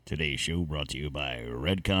Today's show brought to you by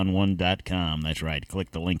redcon1.com. That's right.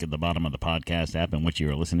 Click the link at the bottom of the podcast app in which you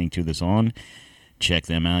are listening to this on. Check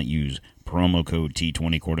them out. Use promo code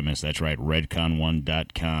T20 Quartermiss. That's right.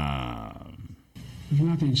 redcon1.com. There's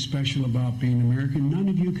nothing special about being American. None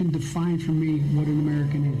of you can define for me what an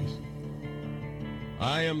American is.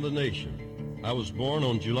 I am the nation. I was born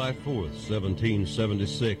on July 4th,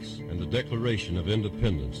 1776, and the Declaration of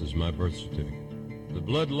Independence is my birth certificate. The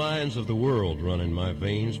bloodlines of the world run in my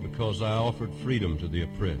veins because I offered freedom to the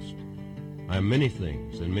oppressed. I am many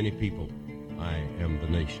things and many people. I am the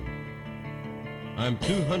nation. I am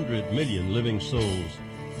 200 million living souls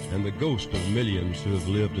and the ghost of millions who have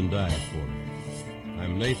lived and died for me. I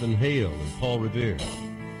am Nathan Hale and Paul Revere.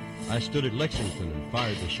 I stood at Lexington and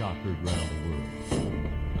fired the shot heard round the world.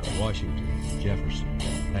 I'm Washington, Jefferson,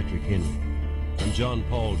 Patrick Henry. I'm John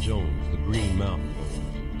Paul Jones, the Green Mountain Boys,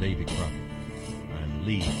 Davy Crockett. I'm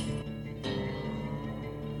Lee.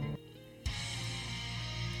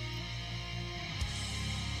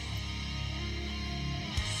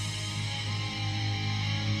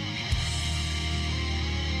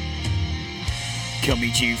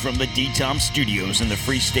 Coming to you from the D-Tom Studios in the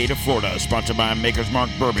free state of Florida, sponsored by Maker's Mark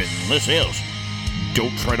Bourbon. This is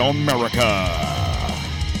Don't Tread on America.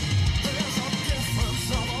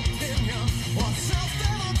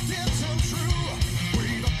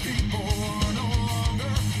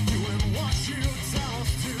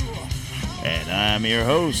 And I'm your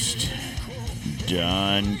host,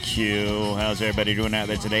 Don Q. How's everybody doing out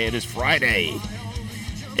there today? It is Friday,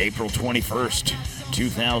 April 21st,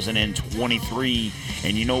 2023.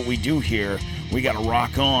 And you know what we do here? We got to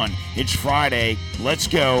rock on. It's Friday. Let's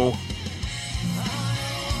go.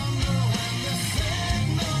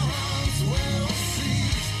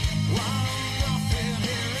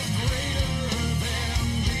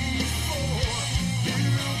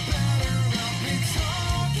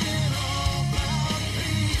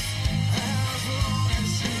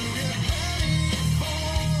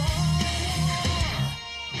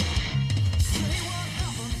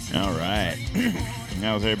 All right.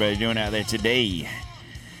 How's everybody doing out there today?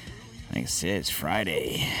 Like I said, it's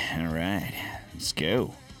Friday. All right. Let's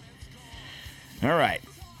go. All right.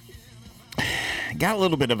 Got a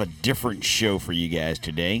little bit of a different show for you guys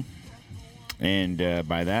today. And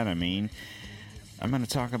by that, I mean, I'm going to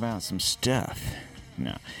talk about some stuff.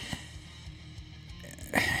 No.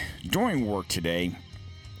 During work today,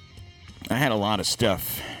 I had a lot of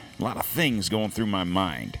stuff, a lot of things going through my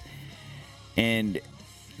mind. And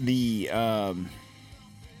the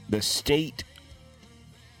state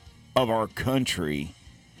of our country,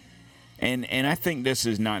 and I think this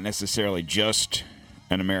is not necessarily just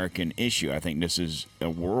an American issue. I think this is a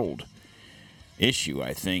world issue.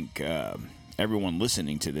 I think everyone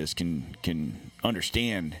listening to this can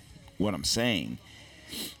understand what I'm saying,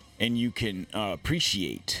 and you can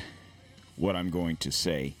appreciate what I'm going to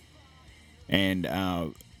say. And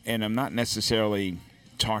I'm not necessarily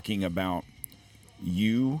talking about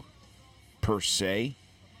you per se,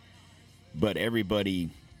 but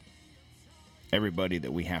everybody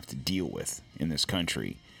that we have to deal with in this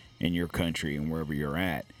country, in your country, and wherever you're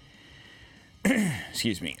at.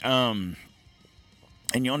 Excuse me. And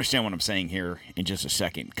you'll understand what I'm saying here in just a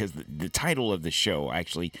second, because the title of the show, I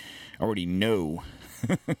actually already know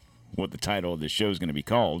what the title of the show is going to be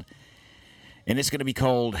called, and it's going to be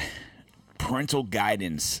called Parental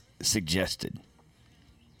Guidance Suggested.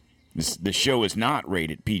 The show is not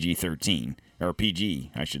rated PG-13, or PG,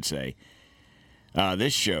 I should say.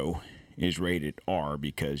 This show is rated R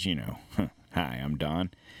because, you know, hi, I'm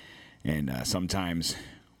Don. And sometimes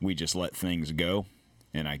we just let things go,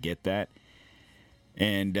 and I get that.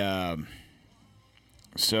 And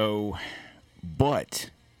but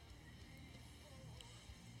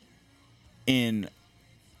in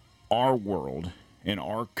our world, in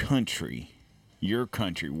our country, your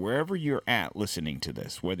country, wherever you're at listening to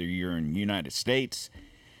this, whether you're in the United States,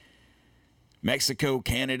 Mexico,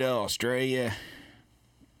 Canada, Australia,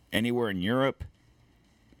 anywhere in Europe,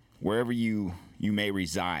 wherever you may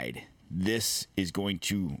reside, this is going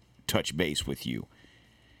to touch base with you.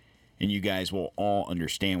 And you guys will all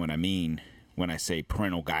understand what I mean when I say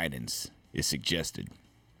parental guidance is suggested.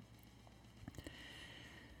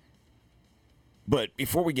 But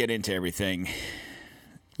before we get into everything,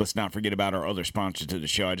 let's not forget about our other sponsor to the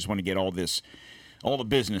show. I just want to get all the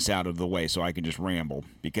business out of the way so I can just ramble,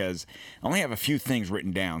 because I only have a few things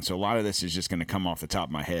written down, so a lot of this is just going to come off the top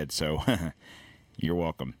of my head, so you're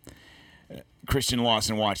welcome. Christian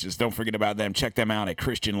Lawson Watches, don't forget about them. Check them out at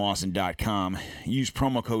christianlawson.com. Use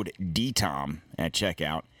promo code DTOM at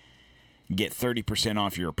checkout. Get 30%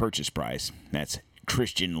 off your purchase price. That's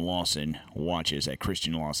Christian Lawson watches at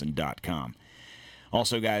christianlawson.com.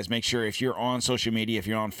 Also, guys, make sure if you're on social media, if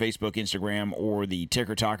you're on Facebook, Instagram, or the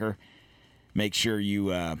Ticker Talker, make sure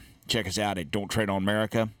you check us out at Don't Tread on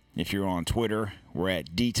America. If you're on Twitter, we're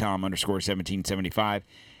at dtom_1775.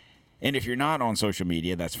 And if you're not on social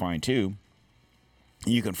media, that's fine too.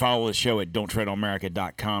 You can follow the show at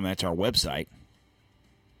don'ttreadonamerica.com. That's our website.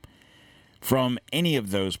 From any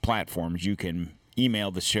of those platforms, you can email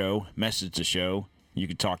the show, message the show. You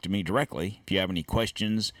can talk to me directly if you have any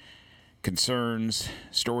questions, concerns,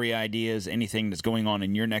 story ideas, anything that's going on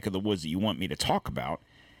in your neck of the woods that you want me to talk about.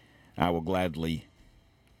 I will gladly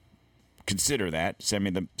consider that. Send me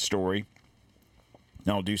the story.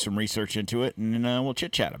 I'll do some research into it, and then we'll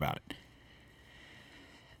chit-chat about it.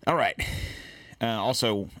 All right.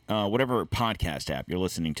 Also, whatever podcast app you're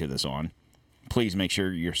listening to this on, please make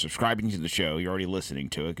sure you're subscribing to the show. You're already listening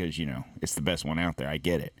to it because, it's the best one out there. I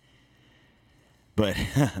get it. But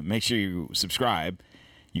make sure you subscribe.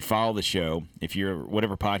 You follow the show. If you're,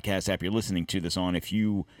 whatever podcast app you're listening to this on, if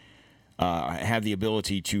you have the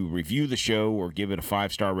ability to review the show or give it a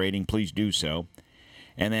 5-star rating, please do so.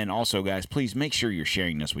 And then also, guys, please make sure you're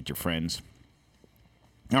sharing this with your friends.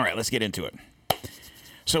 All right, let's get into it.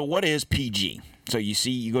 So what is PG? So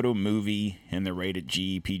you go to a movie and they're rated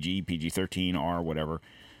G, PG, PG-13, R, whatever.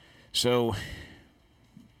 So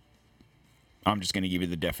I'm just going to give you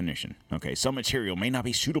the definition. Okay, some material may not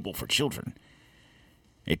be suitable for children.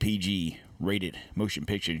 A PG-rated motion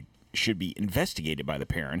picture should be investigated by the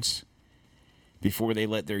parents before they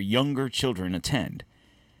let their younger children attend.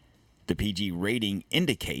 The PG rating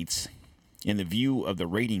indicates, in the view of the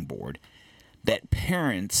rating board, that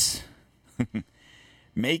parents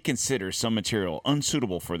may consider some material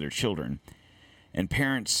unsuitable for their children, and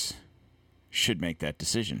parents should make that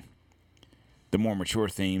decision. The more mature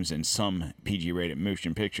themes in some PG-rated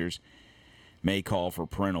motion pictures may call for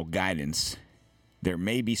parental guidance. There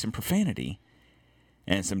may be some profanity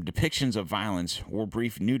and some depictions of violence or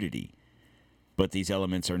brief nudity, but these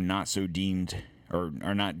elements are not deemed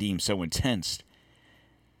so intense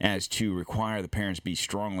as to require the parents be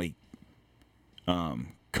strongly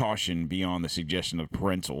cautioned beyond the suggestion of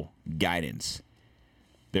parental guidance.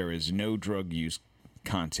 There is no drug use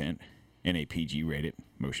content in a PG-rated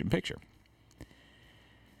motion picture.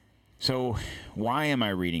 So, why am I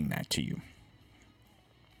reading that to you?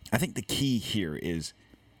 I think the key here is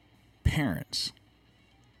parents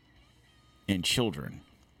and children.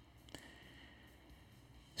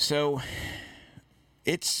 So,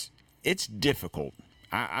 it's difficult.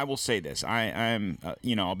 I will say this. I'm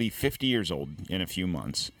I'll be 50 years old in a few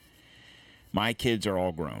months. My kids are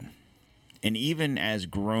all grown. And even as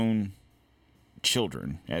grown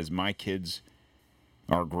children, as my kids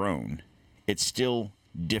are grown, it's still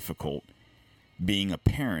difficult being a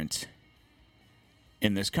parent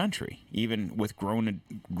in this country, even with grown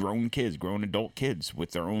kids, grown adult kids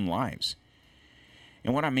with their own lives.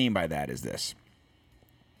 And what I mean by that is this.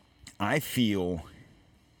 I feel,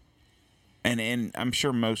 and I'm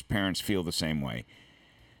sure most parents feel the same way,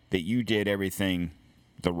 that you did everything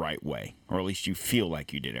the right way, or at least you feel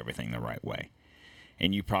like you did everything the right way.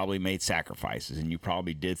 And you probably made sacrifices, and you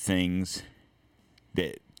probably did things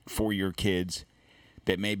that for your kids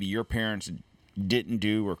that maybe your parents didn't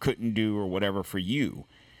do or couldn't do or whatever for you.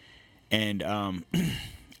 And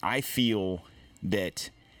I feel that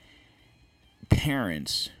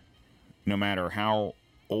parents, no matter how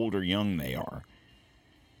old or young they are,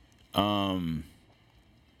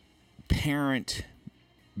 parent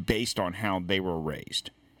based on how they were raised,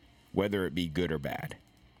 whether it be good or bad.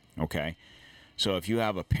 Okay? So if you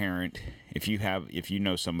have a parent, if you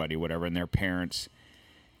know somebody, whatever, and their parents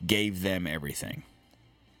gave them everything,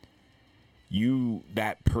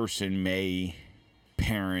 that person may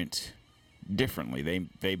parent differently.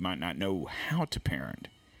 They might not know how to parent.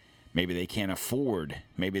 Maybe they can't afford.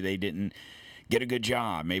 Maybe they didn't get a good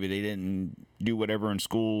job. Maybe they didn't do whatever in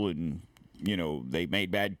school, and they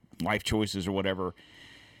made bad life choices or whatever.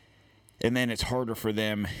 And then it's harder for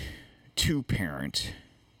them to parent.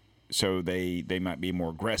 So they might be more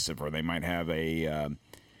aggressive, or they might have a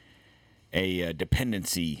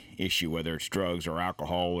dependency issue, whether it's drugs or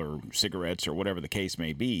alcohol or cigarettes or whatever the case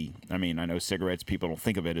may be. I mean, I know cigarettes, people don't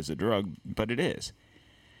think of it as a drug, but it is.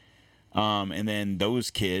 And then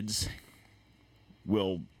those kids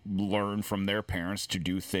will learn from their parents to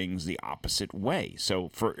do things the opposite way. So,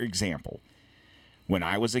 for example, when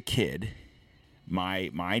I was a kid,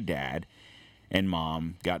 my dad and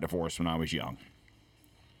mom got divorced when I was young.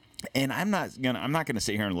 And I'm not gonna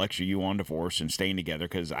sit here and lecture you on divorce and staying together,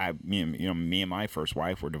 because me and my first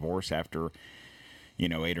wife were divorced after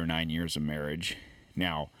 8 or 9 years of marriage.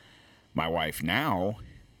 Now, My wife now,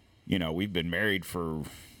 we've been married for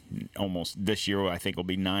almost, this year I think will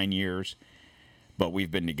be 9 years, but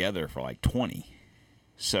we've been together for like 20.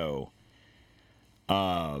 So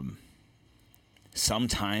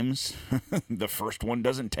sometimes the first one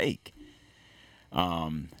doesn't take.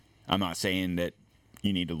 I'm not saying that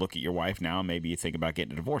you need to look at your wife now. Maybe you think about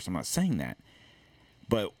getting a divorce. I'm not saying that.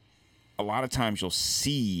 But a lot of times you'll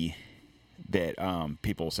see that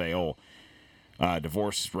people say, oh,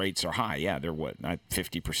 divorce rates are high. Yeah, they're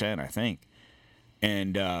 50%, I think.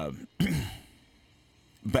 And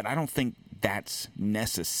but I don't think that's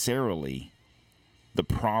necessarily the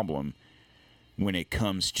problem when it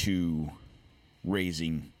comes to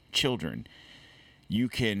raising children. You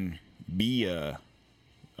can be a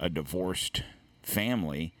divorced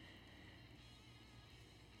family,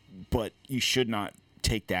 but you should not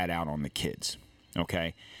take that out on the kids.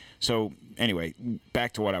 Okay? So anyway,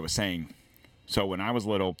 back to what I was saying. So when I was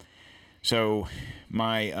little,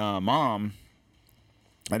 my mom,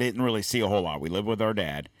 I didn't really see a whole lot. We lived with our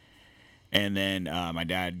dad, and then my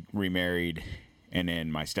dad remarried, and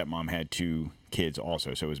then my stepmom had 2 kids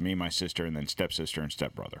also. So it was me, my sister, and then stepsister and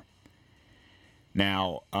stepbrother.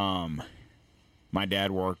 Now, my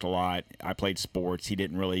dad worked a lot. I played sports. He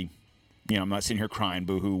didn't really, I'm not sitting here crying,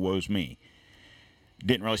 boo-hoo, woe's me.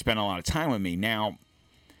 Didn't really spend a lot of time with me. Now,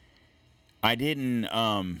 I didn't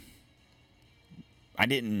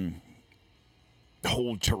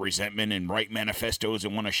hold to resentment and write manifestos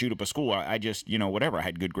and want to shoot up a school. I just, whatever. I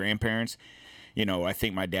had good grandparents. I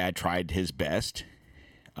think my dad tried his best.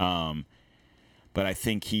 But I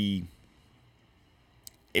think it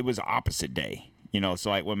was opposite day. So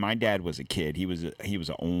like when my dad was a kid, he was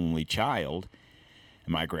an only child,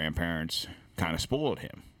 and my grandparents kind of spoiled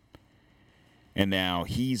him. And now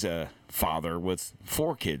he's a father with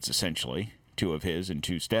 4 kids, essentially, 2 of his and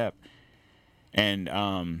 2 step. And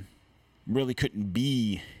really couldn't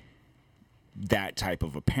be that type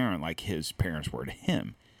of a parent like his parents were to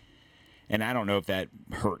him. And I don't know if that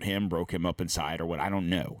hurt him, broke him up inside or what. I don't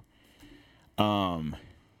know.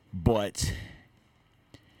 But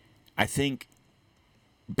I think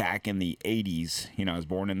back in the 80s, I was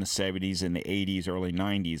born in the 70s, in the 80s, early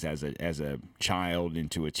 90s as a child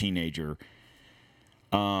into a teenager.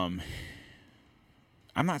 I'm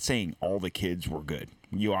not saying all the kids were good.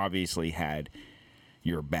 You obviously had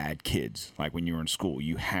your bad kids. Like when you were in school,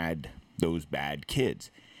 you had those bad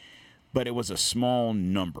kids. But it was a small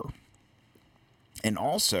number. And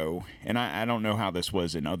also, and I don't know how this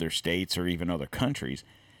was in other states or even other countries,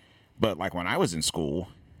 but like when I was in school,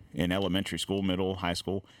 in elementary school, middle, high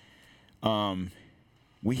school,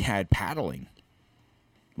 we had paddling.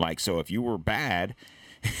 Like, so if you were bad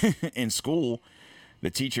in school, the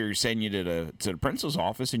teacher send you to the principal's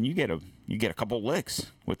office, and you get a couple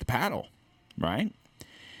licks with the paddle, right?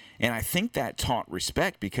 And I think that taught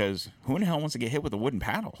respect, because who in the hell wants to get hit with a wooden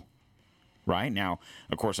paddle, right? Now,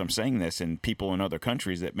 of course, I'm saying this, and people in other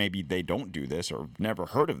countries that maybe they don't do this or never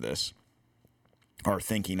heard of this are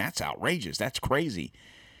thinking that's outrageous, that's crazy.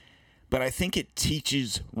 But I think it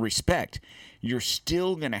teaches respect. You're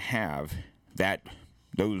still going to have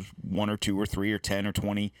those 1 or 2 or 3 or 10 or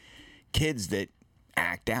 20 kids that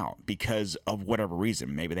act out because of whatever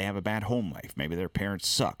reason. Maybe they have a bad home life. Maybe their parents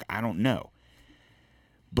suck. I don't know.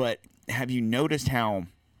 But have you noticed how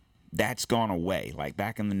that's gone away? Like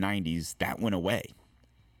back in the 90s, that went away.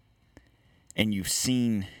 And you've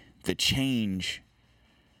seen the change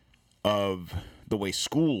of the way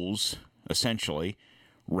schools essentially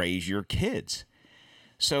raise your kids.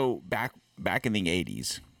 So back in the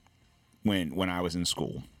 80s, when I was in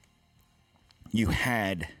school, you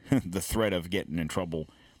had the threat of getting in trouble,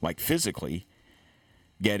 like physically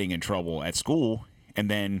getting in trouble at school, and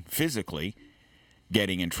then physically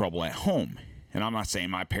getting in trouble at home. And I'm not saying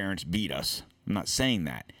my parents beat us. I'm not saying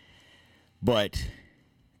that. But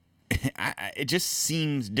it just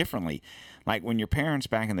seems differently. Like when your parents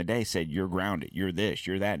back in the day said, you're grounded, you're this,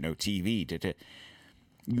 you're that, no TV.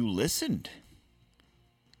 You listened.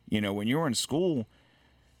 When you were in school,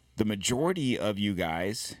 the majority of you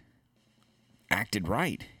guys acted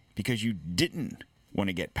right because you didn't want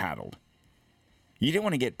to get paddled. You didn't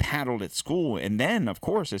want to get paddled at school. And then, of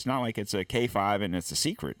course, it's not like it's a K-5 and it's a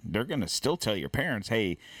secret. They're going to still tell your parents,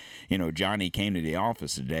 hey, Johnny came to the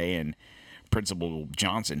office today and Principal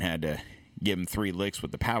Johnson had to give him 3 licks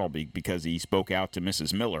with the paddle because he spoke out to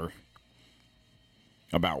Mrs. Miller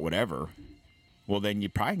about whatever. Well, then you're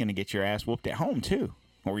probably going to get your ass whooped at home, too.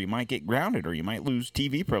 Or you might get grounded, or you might lose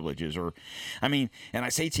TV privileges. And I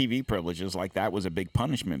say TV privileges like that was a big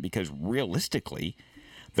punishment, because realistically,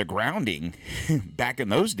 the grounding back in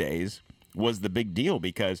those days was the big deal,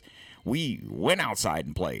 because we went outside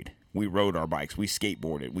and played. We rode our bikes. We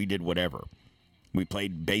skateboarded. We did whatever. We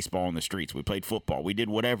played baseball in the streets. We played football. We did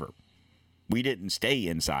whatever. We didn't stay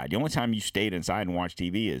inside. The only time you stayed inside and watched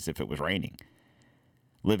TV is if it was raining.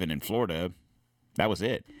 Living in Florida, that was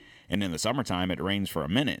it. And in the summertime, it rains for a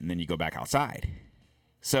minute, and then you go back outside.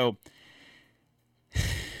 So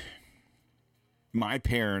my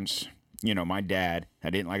parents, my dad,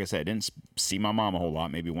 like I said, I didn't see my mom a whole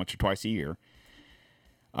lot, maybe once or twice a year.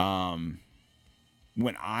 When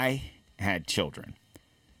I had children,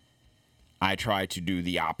 I tried to do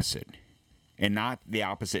the opposite. And not the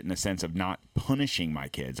opposite in the sense of not punishing my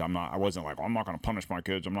kids. I wasn't like, I'm not going to punish my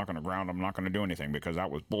kids. I'm not going to ground them. I'm not going to do anything because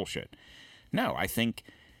that was bullshit. No, I think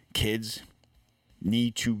kids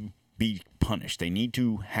need to be punished. They need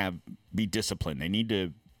to be disciplined. They need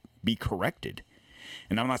to be corrected.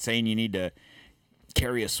 And I'm not saying you need to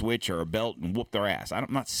carry a switch or a belt and whoop their ass. I'm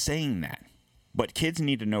not saying that. But kids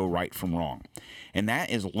need to know right from wrong. And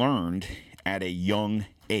that is learned at a young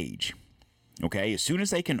age. Okay, as soon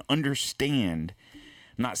as they can understand,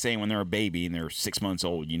 I'm not saying when they're a baby and they're 6 months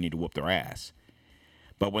old, you need to whoop their ass.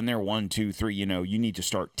 But when they're 1, 2, 3, you need to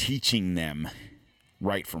start teaching them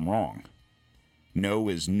right from wrong. No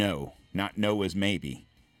is no, not no is maybe.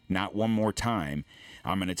 Not one more time.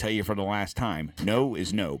 I'm going to tell you for the last time. No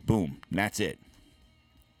is no. Boom. That's it.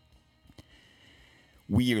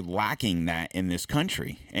 We are lacking that in this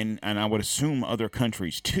country. And I would assume other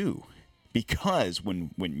countries too. Because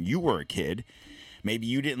when you were a kid, maybe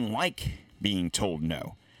you didn't like being told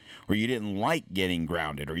no, or you didn't like getting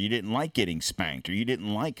grounded, or you didn't like getting spanked, or you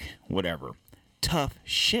didn't like whatever. Tough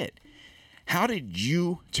shit. How did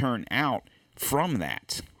you turn out from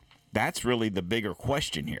that? That's really the bigger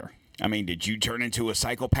question here. I mean, did you turn into a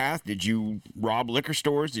psychopath? Did you rob liquor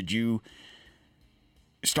stores? Did you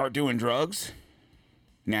start doing drugs?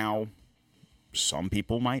 Now, some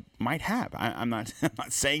people might have. I'm not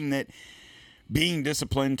saying that being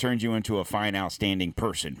disciplined turns you into a fine, outstanding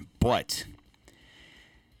person. But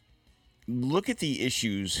look at the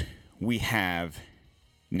issues we have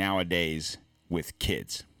nowadays with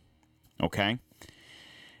kids. Okay?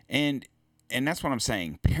 And that's what I'm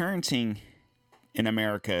saying. Parenting in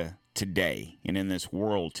America today and in this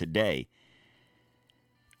world today,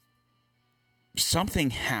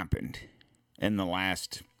 something happened in the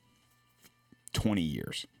last 20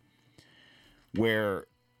 years where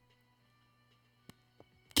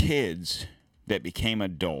kids that became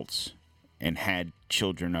adults and had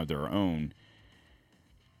children of their own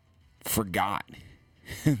forgot.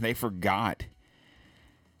 They forgot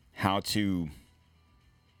how to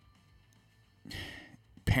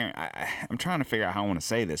parent. I'm trying to figure out how I want to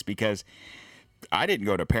say this because I didn't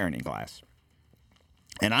go to parenting class.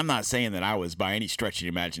 And I'm not saying that I was by any stretch of the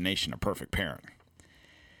imagination a perfect parent.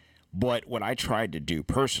 But what I tried to do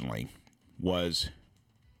personally was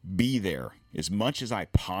be there as much as I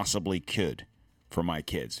possibly could for my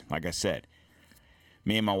kids. Like I said,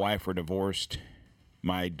 me and my wife were divorced.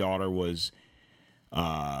 My daughter was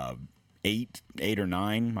 8 or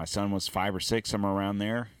 9. My son was 5 or 6, somewhere around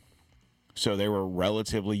there. So they were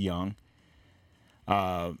relatively young.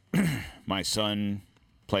 My son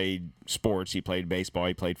played sports. He played baseball.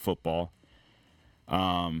 He played football.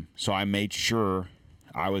 So I made sure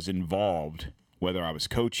I was involved, whether I was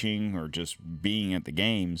coaching or just being at the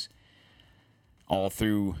games, all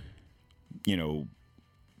through,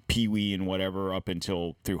 Pee-wee and whatever up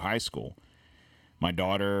until through high school. My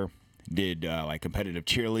daughter did like competitive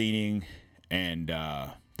cheerleading, and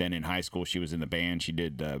then in high school she was in the band. She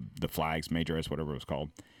did the flags, Major S, whatever it was called.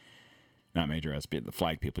 Not Major S, but the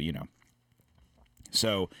flag people,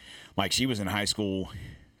 So, like, she was in high school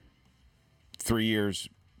 3 years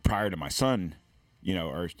prior to my son,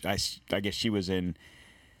 or I guess she was in,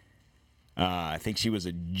 I think she was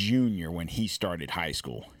a junior when he started high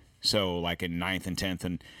school. So, like, in 9th and 10th,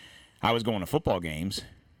 and I was going to football games,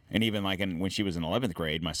 and even, like, when she was in 11th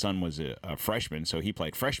grade, my son was a freshman, so he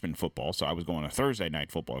played freshman football, so I was going to Thursday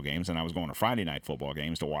night football games, and I was going to Friday night football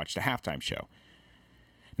games to watch the halftime show.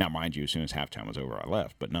 Now, mind you, as soon as halftime was over, I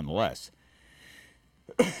left, but nonetheless.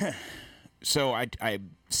 So I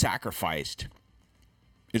sacrificed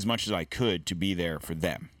as much as I could to be there for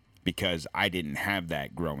them because I didn't have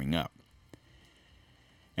that growing up.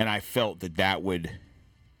 And I felt that would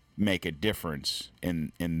make a difference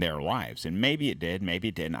in their lives. And maybe it did, maybe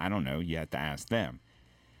it didn't. I don't know. You have to ask them.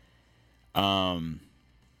 But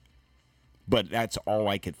that's all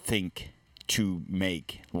I could think to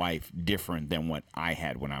make life different than what I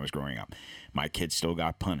had when I was growing up. My kids still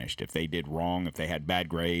got punished. If they did wrong, if they had bad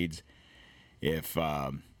grades, if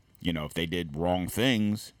they did wrong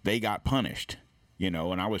things, they got punished, and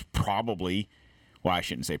I was probably, well, I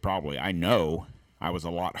shouldn't say probably, I know I was a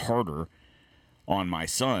lot harder on my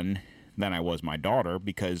son than I was my daughter,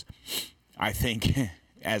 because I think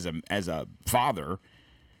as a father,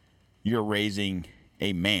 you're raising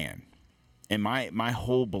a man. And my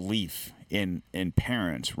whole belief in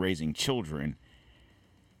parents raising children,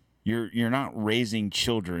 you're not raising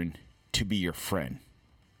children to be your friend.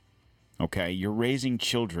 Okay? You're raising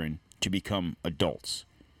children to become adults,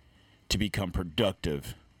 to become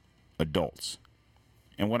productive adults.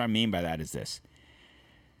 And what I mean by that is this.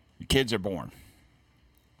 Kids are born.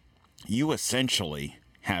 You essentially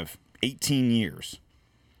have 18 years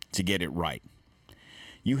to get it right.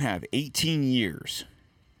 You have 18 years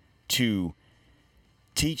to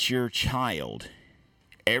teach your child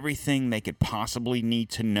everything they could possibly need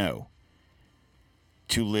to know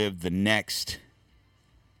to live the next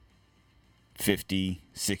 50,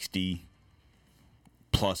 60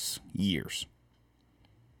 plus years.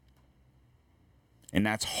 And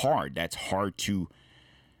that's hard. That's hard to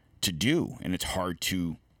do, and it's hard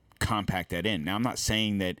to compact that in. Now, I'm not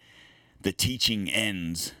saying that the teaching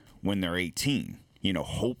ends when they're 18. You know,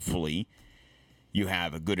 hopefully you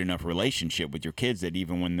have a good enough relationship with your kids that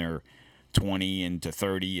even when they're 20 and to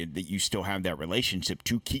 30, that you still have that relationship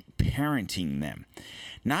to keep parenting them.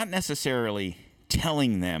 Not necessarily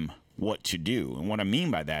telling them what to do. And what I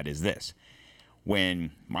mean by that is this.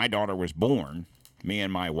 When my daughter was born, me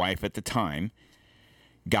and my wife at the time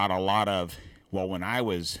got a lot of, what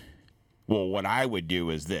I would do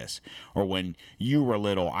is this. Or when you were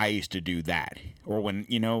little, I used to do that. Or when,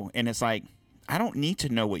 and it's like, I don't need to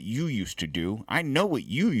know what you used to do. I know what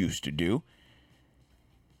you used to do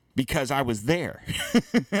because I was there.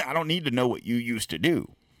 I don't need to know what you used to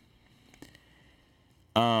do.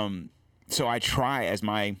 So I try as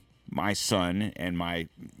my son and my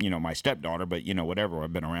stepdaughter, but whatever,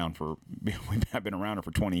 I've been around her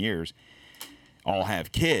for 20 years, all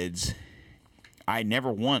have kids. I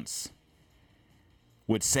never once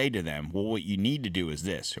would say to them, well, what you need to do is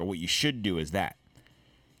this, or what you should do is that.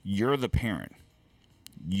 You're the parent.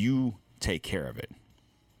 You take care of it.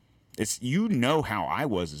 You know how I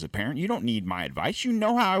was as a parent. You don't need my advice. You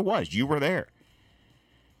know how I was. You were there.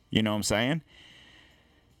 You know what I'm saying?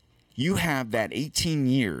 You have that 18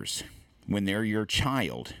 years when they're your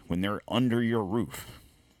child, when they're under your roof,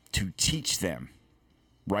 to teach them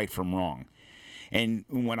right from wrong. And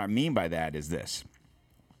what I mean by that is this.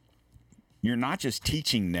 You're not just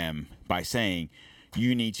teaching them by saying,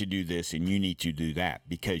 you need to do this and you need to do that,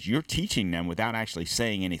 because you're teaching them without actually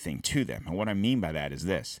saying anything to them. And what I mean by that is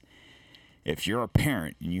this. If you're a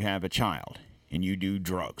parent and you have a child and you do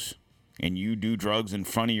drugs in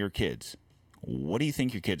front of your kids, what do you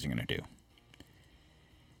think your kids are going to do?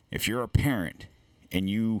 If you're a parent and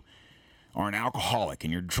you are an alcoholic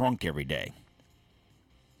and you're drunk every day,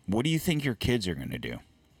 what do you think your kids are going to do?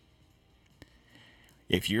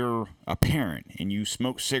 If you're a parent and you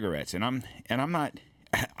smoke cigarettes, and I'm not,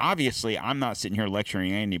 obviously I'm not sitting here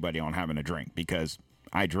lecturing anybody on having a drink, because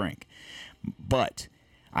I drink, but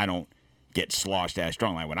I don't get sloshed ass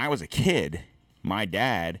drunk. Like when I was a kid, my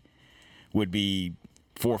dad would be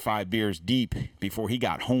 4 or 5 beers deep before he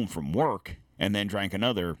got home from work, and then drank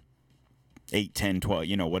another 8, 10, 12,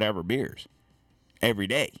 whatever beers every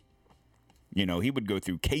day. He would go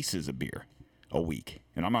through cases of beer a week,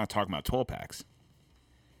 and I'm not talking about 12 packs.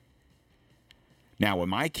 Now, when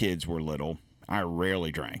my kids were little, I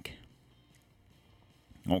rarely drank.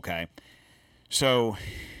 Okay. So,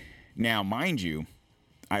 now, mind you,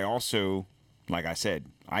 I also, like I said,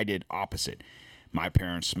 I did opposite. My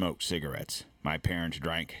parents smoked cigarettes. My parents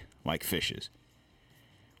drank like fishes.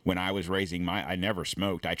 When I was raising I never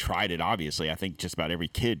smoked. I tried it, obviously. I think just about every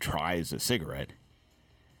kid tries a cigarette.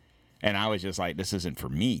 And I was just like, this isn't for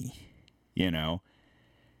me, and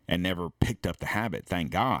never picked up the habit,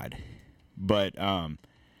 thank God. But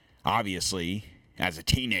obviously, as a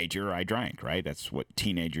teenager, I drank, right? That's what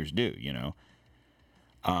teenagers do,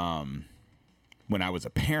 When I was a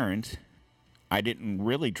parent, I didn't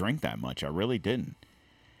really drink that much. I really didn't.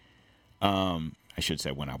 I should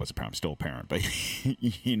say when I was a parent. I'm still a parent, but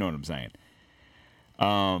you know what I'm saying.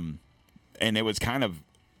 And it was kind of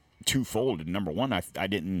twofold. Number one, I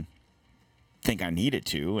didn't think I needed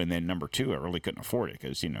to. And then number two, I really couldn't afford it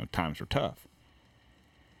because, times were tough.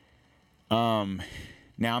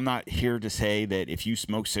 Now, I'm not here to say that if you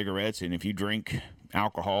smoke cigarettes and if you drink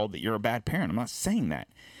alcohol that you're a bad parent. I'm not saying that.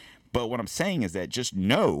 But what I'm saying is that just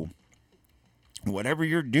know whatever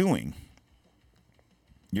you're doing,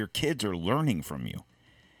 your kids are learning from you.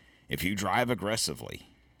 If you drive aggressively,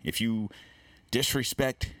 if you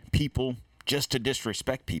disrespect people just to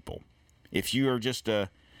disrespect people, if you are just a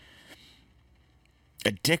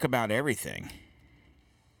dick about everything,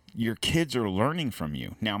 your kids are learning from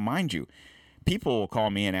you. Now, mind you, people will call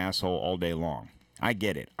me an asshole all day long. I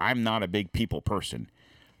get it. I'm not a big people person,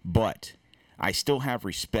 but I still have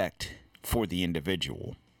respect for the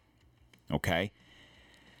individual. Okay?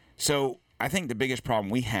 So I think the biggest problem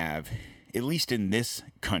we have, at least in this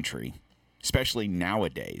country, especially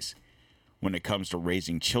nowadays, when it comes to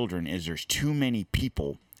raising children, is there's too many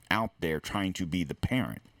people out there trying to be the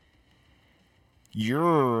parent.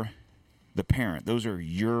 You're the parent. Those are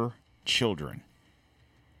your children.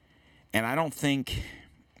 And I don't think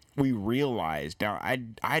we realized, now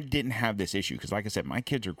I didn't have this issue because like I said, my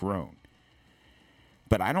kids are grown.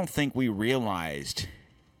 But I don't think we realized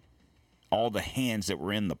all the hands that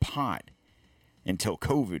were in the pot until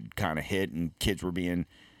COVID kind of hit and kids were being,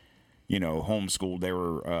 homeschooled. They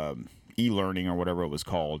were e-learning or whatever it was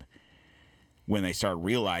called, when they started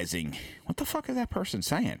realizing, what the fuck is that person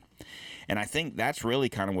saying? And I think that's really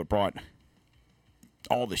kind of what brought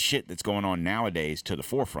all the shit that's going on nowadays to the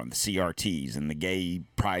forefront, the CRTs and the gay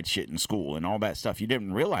pride shit in school and all that stuff. You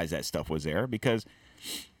didn't realize that stuff was there because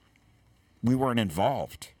we weren't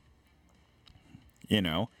involved,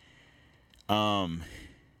 like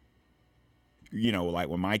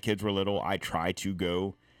when my kids were little, I tried to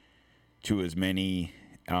go to as many,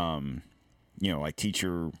 like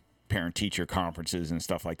parent-teacher conferences and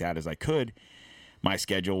stuff like that as I could. My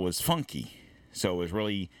schedule was funky, so it was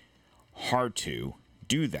really hard to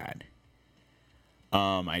do that.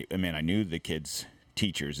 I knew the kids'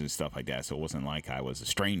 teachers and stuff like that, so it wasn't like I was a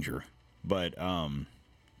stranger. But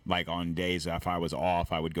like on days if I was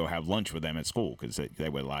off, I would go have lunch with them at school because they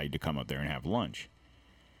would allow you to come up there and have lunch.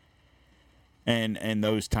 And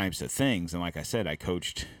those types of things. And like I said, I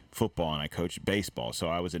coached football and I coached baseball, so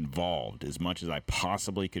I was involved as much as I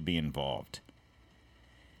possibly could be involved.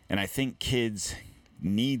 And I think kids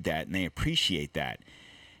need that and they appreciate that.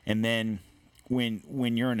 And then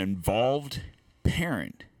when you're an involved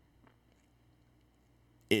parent,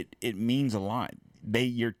 it means a lot.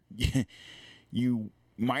 You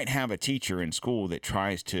might have a teacher in school that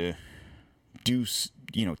tries to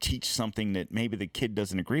teach something that maybe the kid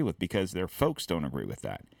doesn't agree with because their folks don't agree with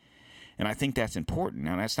that. And I think that's important.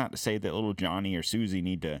 Now, that's not to say that little Johnny or Susie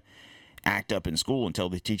need to act up in school and tell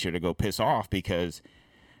the teacher to go piss off because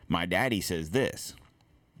my daddy says this.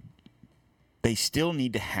 They still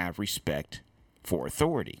need to have respect for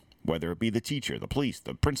authority, whether it be the teacher, the police,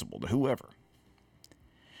 the principal, the whoever.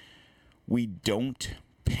 We don't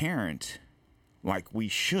parent like we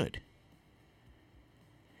should.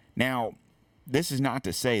 Now, this is not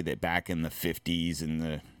to say that back in the 50s and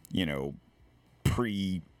the,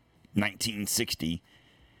 pre-1960,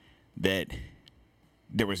 that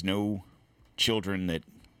there was no children that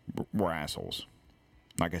were assholes.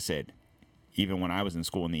 Like I said, even when I was in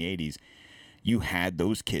school in the 80s, you had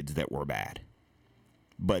those kids that were bad.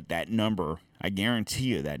 But that number, I guarantee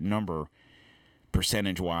you that number,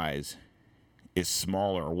 percentage-wise, is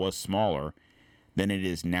smaller or was smaller than it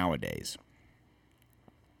is nowadays.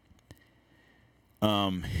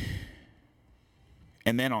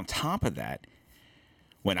 And then on top of that,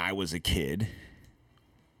 when I was a kid,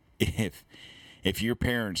 if your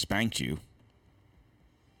parents spanked you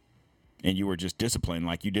and you were just disciplined,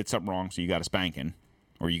 like you did something wrong, so you got a spanking,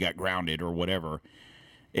 or you got grounded or whatever,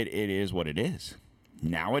 it is what it is.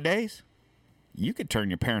 Nowadays, you could turn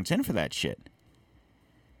your parents in for that shit.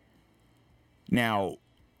 Now,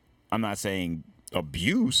 I'm not saying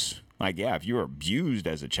abuse. Like, yeah, if you're abused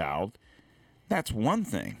as a child, that's one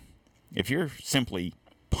thing. If you're simply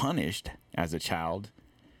punished as a child,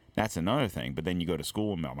 that's another thing. But then you go to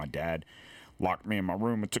school and my dad locked me in my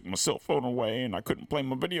room and took my cell phone away and I couldn't play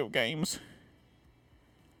my video games.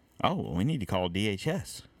 Oh, well, we need to call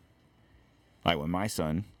DHS. Like when my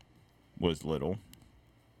son was little,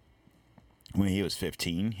 when he was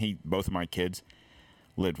 15, both of my kids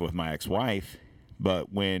lived with my ex-wife,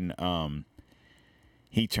 but when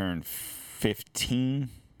he turned 15,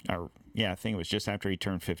 I think it was just after he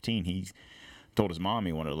turned 15, he told his mom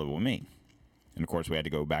he wanted to live with me. And of course, we had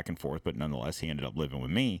to go back and forth, but nonetheless, he ended up living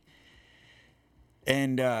with me.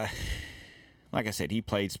 And like I said, he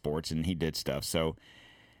played sports and he did stuff. So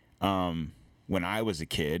when I was a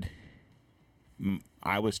kid,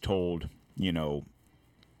 I was told,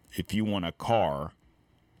 if you want a car,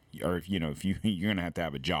 or if you're gonna have to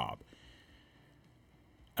have a job.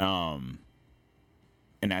 And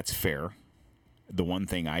that's fair. The one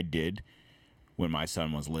thing I did when my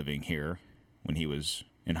son was living here, when he was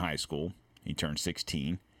in high school, he turned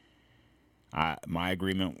 16. My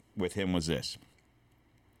agreement with him was this: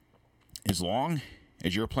 as long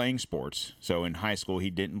as you're playing sports. So in high school,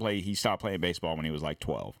 he stopped playing baseball when he was like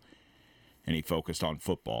 12, and he focused on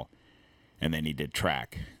football. and then he did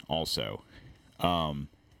track also.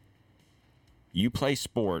 You play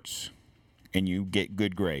sports and you get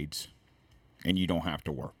good grades and you don't have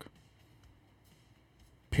to work.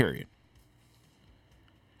 Period.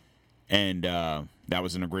 And that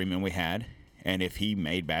was an agreement we had. And if he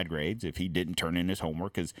made bad grades, if he didn't turn in his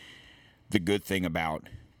homework, because the good thing about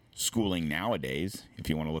schooling nowadays, if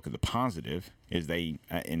you want to look at the positive, is they,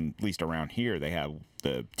 at least around here, they have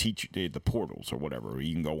the portals or whatever. Where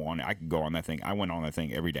you can go on. I could go on that thing. I went on that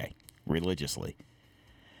thing every day, religiously,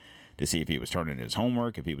 to see if he was turning in his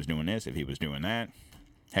homework, if he was doing this, if he was doing that.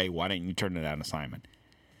 Hey, why didn't you turn in that assignment?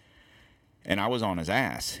 And I was on his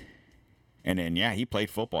ass. And then, yeah, he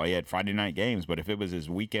played football. He had Friday night games. But if it was his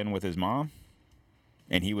weekend with his mom,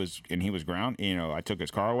 and he was grounded, I took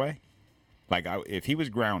his car away. Like, if he was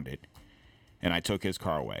grounded, and I took his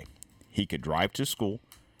car away, he could drive to school,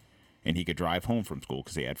 and he could drive home from school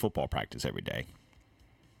because he had football practice every day.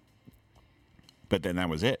 But then that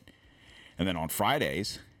was it. And then on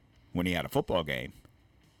Fridays, when he had a football game,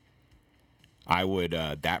 I would,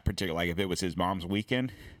 like if it was his mom's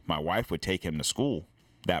weekend, my wife would take him to school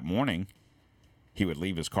that morning. He would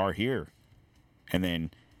leave his car here, and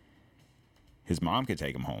then his mom could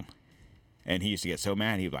take him home. And he used to get so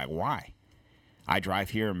mad. He'd be like, why? I drive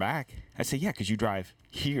here and back. I said, yeah, because you drive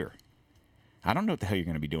here. I don't know what the hell you're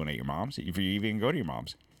going to be doing at your mom's, if you even go to your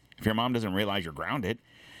mom's. If your mom doesn't realize you're grounded,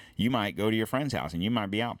 you might go to your friend's house, and you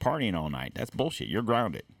might be out partying all night. That's bullshit. You're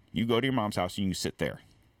grounded. You go to your mom's house, and you sit there.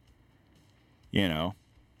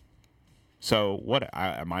 So what?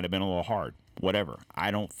 I might have been a little hard. Whatever.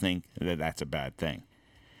 I don't think that that's a bad thing.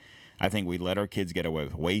 I think we let our kids get away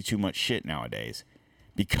with way too much shit nowadays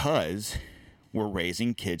because we're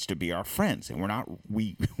raising kids to be our friends, and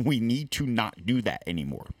we need to not do that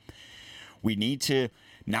anymore. We need to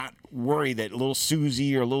not worry that little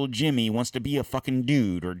Susie or little Jimmy wants to be a fucking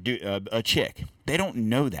dude or a chick. They don't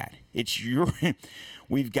know that.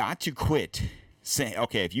 We've got to quit saying,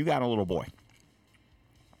 okay, if you got a little boy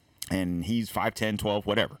and he's 5, 10, 12,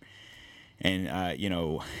 whatever, and, I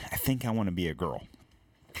think I want to be a girl.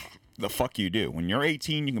 The fuck you do. When you're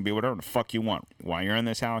 18, you can be whatever the fuck you want. While you're in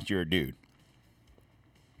this house, you're a dude.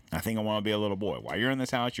 I think I want to be a little boy. While you're in this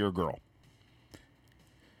house, you're a girl.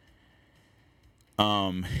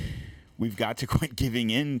 We've got to quit giving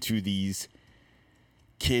in to these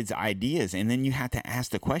kids' ideas. And then you have to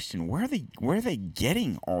ask the question, where are they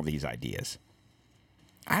getting all these ideas?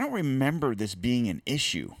 I don't remember this being an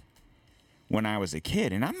issue when I was a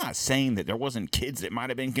kid. And I'm not saying that there wasn't kids that might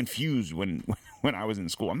have been confused when I was in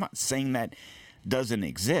school. I'm not saying that doesn't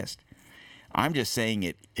exist. I'm just saying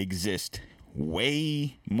it exists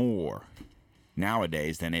way more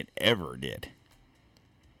nowadays than it ever did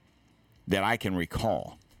that I can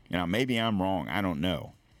recall. Maybe I'm wrong. I don't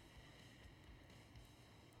know.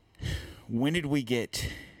 When did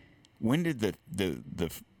the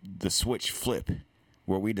switch flip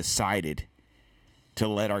where we decided to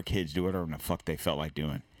let our kids do whatever the fuck they felt like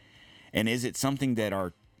doing? And is it something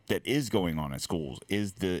that is going on at schools?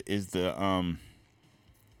 Is the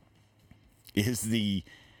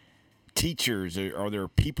teachers, are there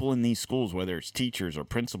people in these schools, whether it's teachers or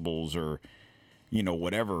principals or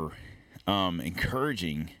whatever,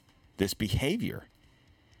 encouraging this behavior?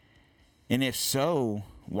 And if so,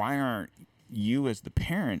 why aren't you as the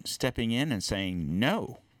parent stepping in and saying,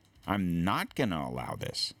 no, I'm not going to allow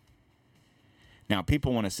this? Now,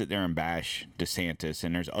 people want to sit there and bash DeSantis,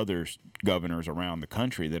 and there's other governors around the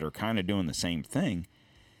country that are kind of doing the same thing.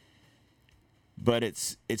 But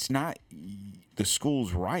it's not the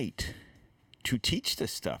school's right to teach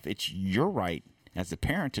this stuff. It's your right as a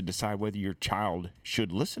parent to decide whether your child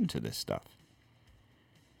should listen to this stuff.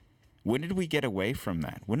 When did we get away from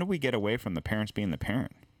that? When did we get away from the parents being the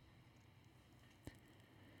parent?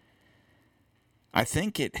 I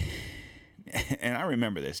think and I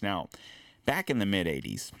remember this now, back in the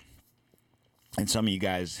mid-'80s, and some of you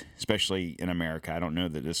guys, especially in America, I don't know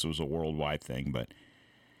that this was a worldwide thing, but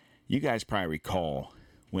you guys probably recall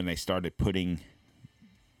when they started putting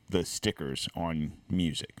the stickers on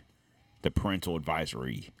music, the parental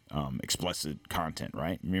advisory, explicit content,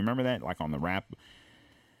 right? You remember that? Like on the rap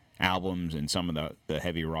albums and some of the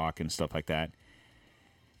heavy rock and stuff like that.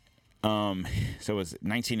 So it was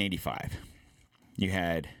 1985. You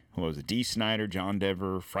had, Dee Snider, John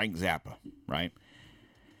Denver, Frank Zappa, right?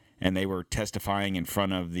 And they were testifying in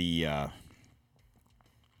front of the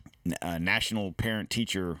National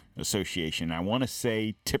Parent-Teacher Association. I want to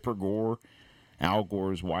say Tipper Gore, Al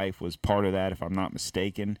Gore's wife, was part of that, if I'm not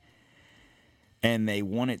mistaken. And they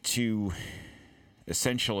wanted to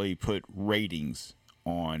essentially put ratings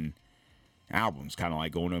on albums, kind of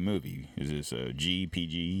like going to a movie. Is this a G,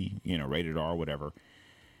 PG, rated R, whatever?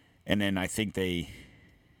 And then I think they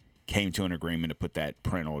came to an agreement to put that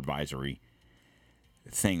parental advisory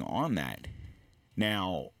thing on that.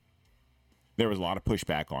 Now, there was a lot of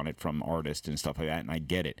pushback on it from artists and stuff like that, and I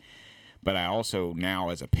get it. But I also now,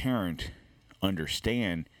 as a parent,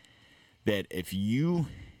 understand that if you,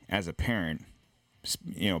 as a parent,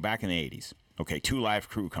 back in the 80s, okay, 2 Live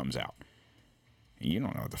Crew comes out. You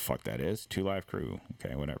don't know what the fuck that is. 2 Live Crew.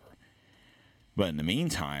 Okay, whatever. But in the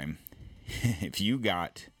meantime, if you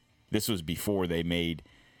got... This was before they made...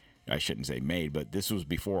 I shouldn't say made, but this was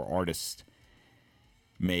before artists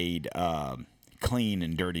made clean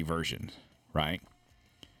and dirty versions, right?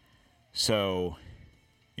 So,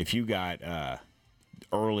 if you got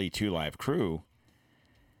early 2 Live Crew,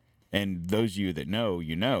 and those of you that know,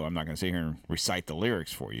 I'm not going to sit here and recite the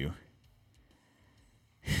lyrics for you.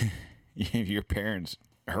 If your parents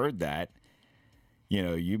heard that,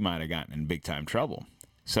 you might have gotten in big time trouble.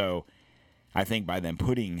 So I think by them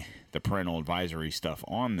putting the parental advisory stuff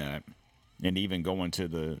on that, and even going to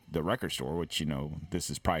the record store, which, this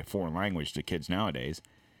is probably foreign language to kids nowadays,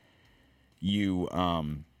 you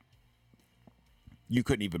couldn't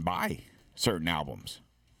even buy certain albums,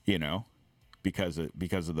 because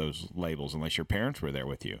of those labels, unless your parents were there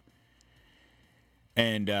with you.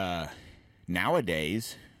 And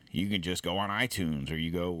nowadays, you can just go on iTunes, or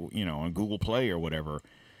you go, on Google Play or whatever.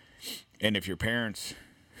 And if your parents,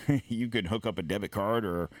 you could hook up a debit card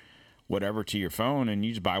or whatever to your phone, and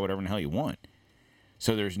you just buy whatever the hell you want.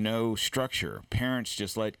 So there's no structure. Parents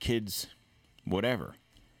just let kids, whatever.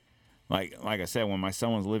 Like I said, when my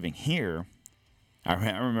son was living here, I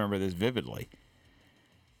remember this vividly.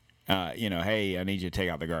 Hey, I need you to take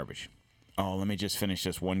out the garbage. Oh, let me just finish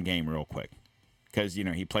this one game real quick. Because,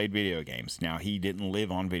 he played video games. Now, he didn't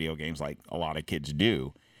live on video games like a lot of kids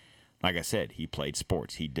do. Like I said, he played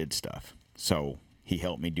sports. He did stuff. So, he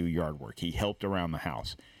helped me do yard work. He helped around the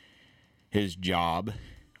house. His job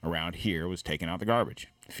around here was taking out the garbage,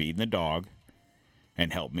 feeding the dog,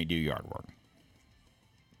 and helping me do yard work.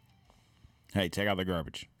 Hey, take out the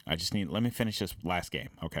garbage. Let me finish this last game.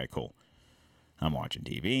 Okay, cool. I'm watching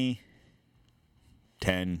TV.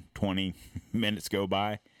 10, 20 minutes go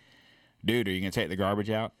by. Dude, are you going to take the garbage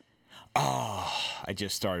out? Oh, I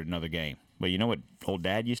just started another game. But you know what old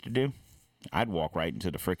Dad used to do? I'd walk right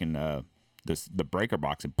into the freaking the breaker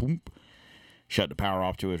box and boom, shut the power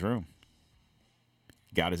off to his room.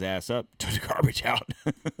 Got his ass up, took the garbage out.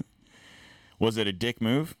 Was it a dick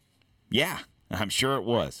move? Yeah, I'm sure it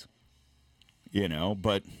was.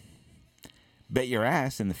 But bet your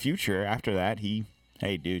ass in the future after that,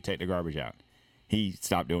 hey, dude, take the garbage out. He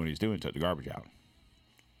stopped doing what he was doing, took the garbage out.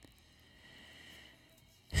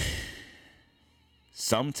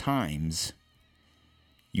 Sometimes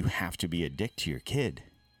you have to be a dick to your kid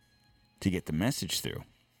to get the message through.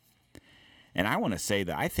 And I want to say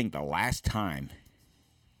that I think the last time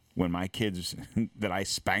when my kids, that I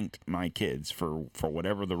spanked my kids for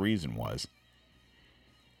whatever the reason was,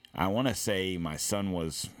 I want to say my son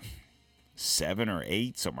was 7 or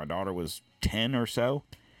 8, so my daughter was 10 or so.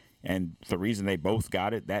 And the reason they both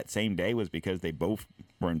got it that same day was because they both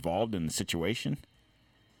were involved in the situation.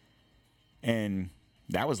 And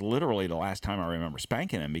that was literally the last time I remember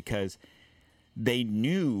spanking them, because they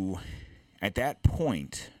knew at that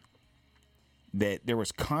point that there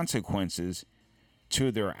was consequences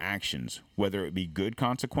to their actions, whether it be good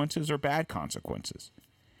consequences or bad consequences.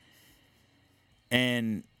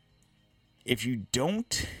 And if you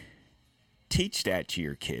don't teach that to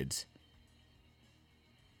your kids,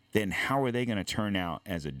 then how are they going to turn out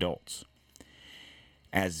as adults,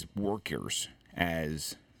 as workers,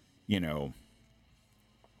 as, if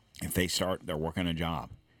they're working a job,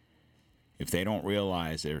 if they don't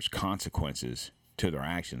realize there's consequences to their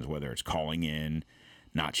actions, whether it's calling in,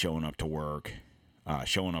 not showing up to work,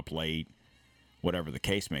 showing up late, whatever the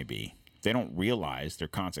case may be, if they don't realize their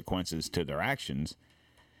consequences to their actions,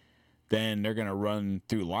 then they're going to run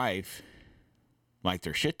through life like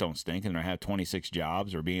their shit don't stink, and they have 26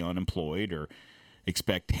 jobs or be unemployed or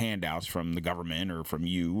expect handouts from the government or from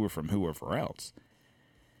you or from whoever else.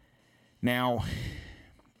 Now,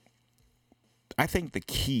 I think the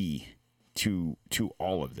key to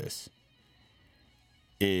all of this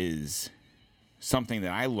is something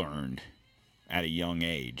that I learned at a young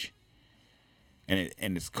age, and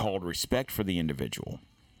it's called respect for the individual.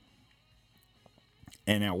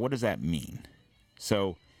 And now, what does that mean?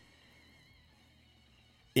 So,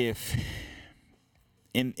 if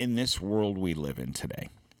in this world we live in today,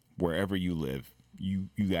 wherever you live, you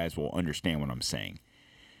guys will understand what I'm saying.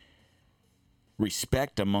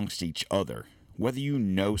 Respect amongst each other whether you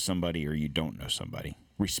know somebody or you don't know somebody,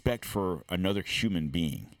 respect for another human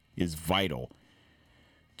being is vital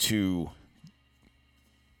to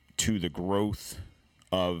the growth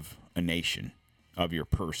of a nation, of your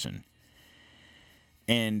person.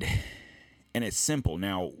 And it's simple.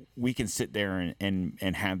 Now, we can sit there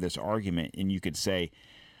and have this argument, and you could say,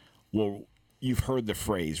 well, you've heard the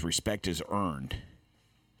phrase, respect is earned,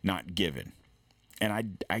 not given.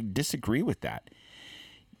 And I disagree with that.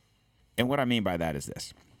 And what I mean by that is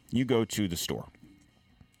this. You go to the store,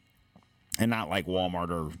 and not like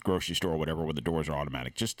Walmart or grocery store or whatever where the doors are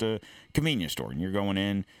automatic, just a convenience store, and you're going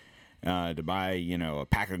in to buy, a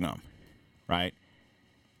pack of gum, right?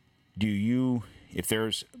 If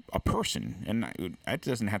there's a person, and that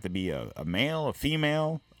doesn't have to be a male, a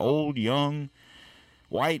female, old, young,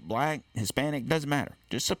 white, black, Hispanic, doesn't matter.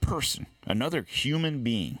 Just a person, another human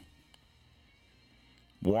being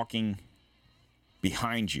walking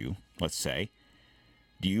behind you, let's say,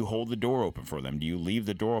 do you hold the door open for them? Do you leave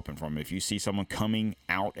the door open for them if you see someone coming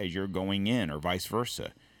out as you're going in, or vice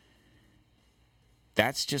versa?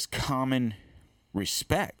 That's just common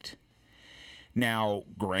respect. Now,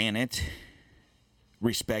 granted,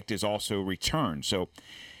 respect is also returned. So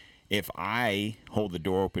if I hold the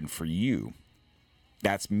door open for you,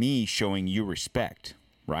 that's me showing you respect,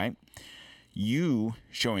 right? You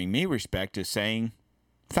showing me respect is saying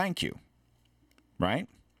thank you, right?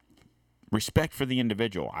 Respect for the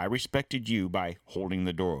individual. I respected you by holding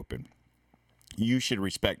the door open. You should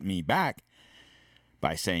respect me back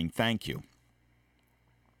by saying thank you.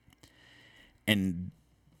 And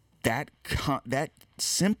that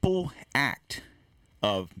simple act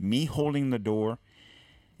of me holding the door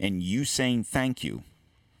and you saying thank you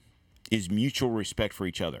is mutual respect for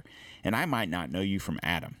each other. And I might not know you from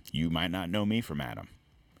Adam. You might not know me from Adam.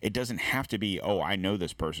 It doesn't have to be, oh, I know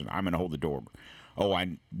this person, I'm going to hold the door. Oh,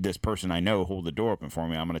 this person I know, hold the door open for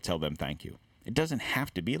me, I'm going to tell them thank you. It doesn't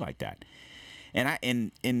have to be like that.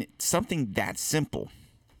 And something that simple,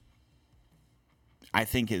 I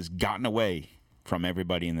think, has gotten away from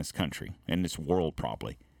everybody in this country, in this world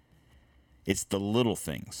probably. It's the little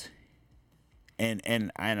things.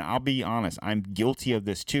 And I'll be honest, I'm guilty of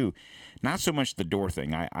this too. Not so much the door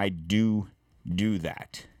thing. I do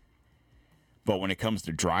that. But when it comes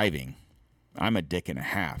to driving, I'm a dick and a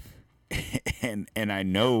half. and I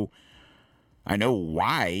know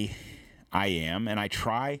why I am, and I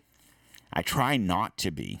try not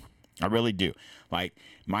to be. I really do. Like,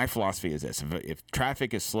 my philosophy is this: if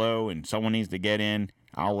traffic is slow and someone needs to get in,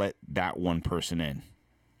 I'll let that one person in.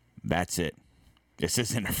 That's it. This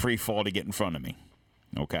isn't a free fall to get in front of me.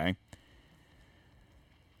 Okay?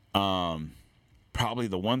 Probably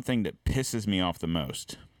the one thing that pisses me off the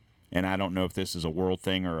most, and I don't know if this is a world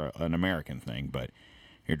thing or an American thing, but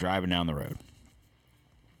you're driving down the road.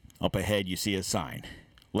 Up ahead, you see a sign.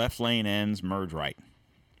 Left lane ends, merge right.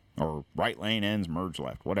 Or right lane ends, merge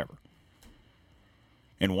left, whatever.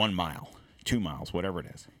 In 1 mile, 2 miles, whatever it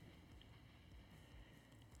is.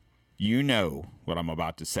 You know what I'm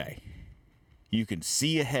about to say. You can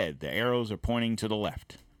see ahead. The arrows are pointing to the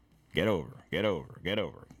left. Get over, get over, get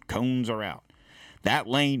over. Cones are out. That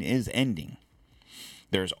lane is ending.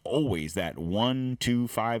 There's always that 1, 2,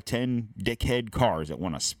 5, 10 dickhead cars that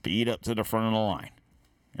want to speed up to the front of the line.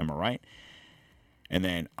 Am I right? And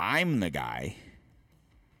then I'm the guy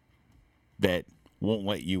that won't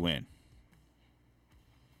let you in.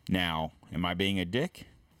 Now, am I being a dick?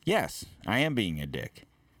 Yes, I am being a dick.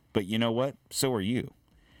 But you know what? So are you.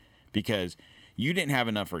 Because you didn't have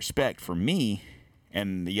enough respect for me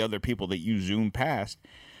and the other people that you zoomed past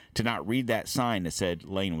to not read that sign that said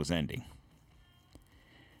lane was ending.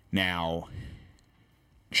 Now,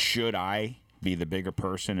 should I be the bigger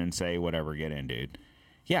person and say, whatever, get in, dude?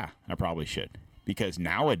 Yeah, I probably should. Because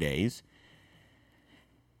nowadays,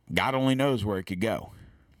 God only knows where it could go.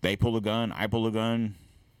 They pull a gun, I pull a gun,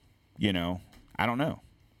 I don't know.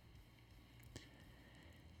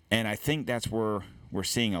 And I think that's where we're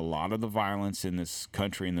seeing a lot of the violence in this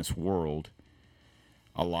country, in this world.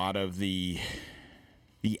 A lot of the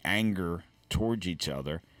anger towards each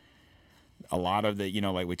other. A lot of the,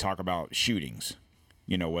 like we talk about shootings,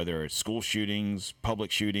 whether it's school shootings,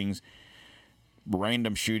 public shootings,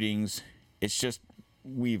 random shootings. It's just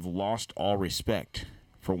we've lost all respect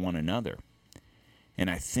for one another. And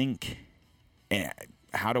I think,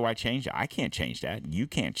 how do I change that? I can't change that. You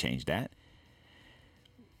can't change that.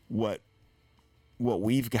 What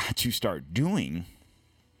we've got to start doing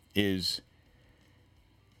is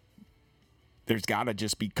there's got to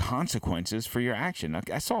just be consequences for your action.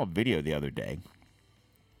 I saw a video the other day.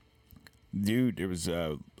 Dude,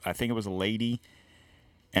 I think it was a lady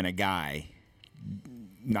and a guy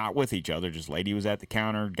not with each other. Just lady was at the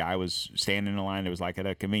counter, guy was standing in line. It was like at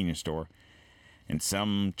a convenience store, and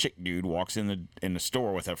some chick dude walks in the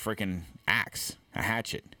store with a freaking axe, a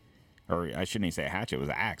hatchet, or I shouldn't even say a hatchet. It was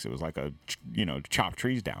an axe. It was like a chop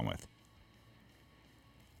trees down with.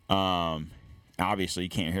 Obviously you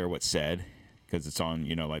can't hear what's said because it's on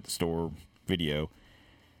like the store video.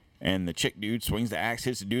 And the chick dude swings the axe,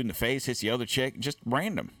 hits the dude in the face, hits the other chick, just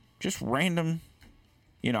random.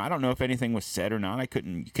 I don't know if anything was said or not.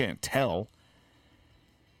 You can't tell.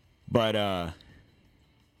 But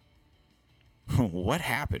what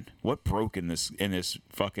happened? What broke in this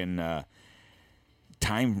fucking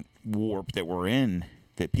time warp that we're in,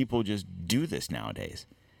 that people just do this nowadays?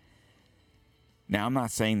 Now, I'm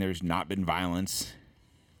not saying there's not been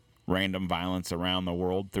random violence around the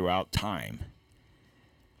world throughout time.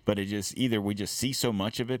 But it just, either we just see so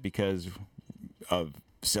much of it because of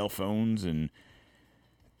cell phones and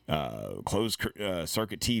closed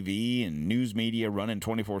circuit TV and news media running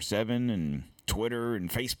 24/7 and Twitter and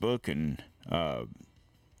Facebook and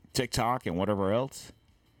TikTok and whatever else.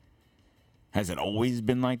 Has it always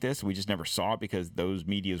been like this? We just never saw it because those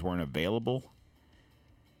medias weren't available?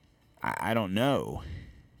 I don't know.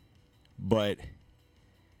 But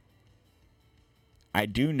I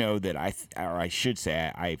do know that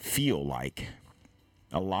I feel like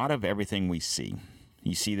a lot of everything we see,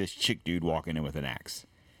 you see this chick dude walking in with an axe.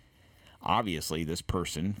 Obviously, this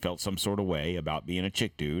person felt some sort of way about being a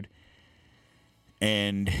chick dude.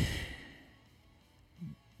 And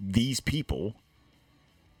these people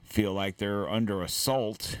feel like they're under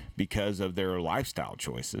assault because of their lifestyle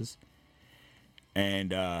choices.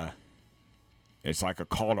 And it's like a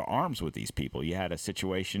call to arms with these people. You had a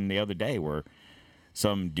situation the other day where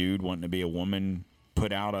some dude wanting to be a woman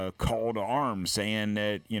put out a call to arms saying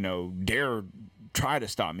that, dare try to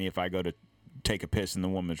stop me if I go to take a piss in the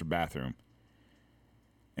woman's bathroom.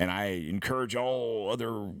 And I encourage all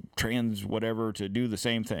other trans whatever to do the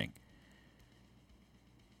same thing.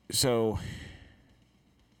 So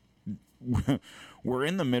we're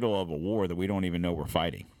in the middle of a war that we don't even know we're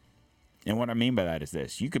fighting. And what I mean by that is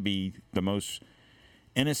this. You could be the most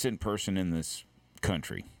innocent person in this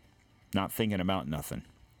country, not thinking about nothing.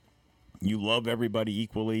 You love everybody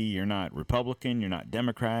equally. You're not Republican. You're not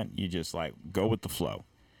Democrat. You just go with the flow.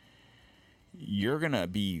 You're going to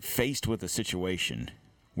be faced with a situation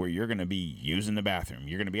where you're going to be using the bathroom.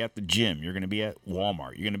 You're going to be at the gym. You're going to be at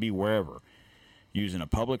Walmart. You're going to be wherever using a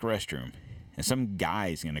public restroom. And some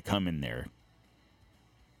guy's going to come in there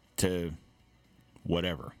to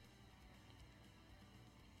whatever.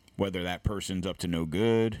 Whether that person's up to no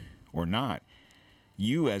good or not.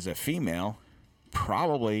 You as a female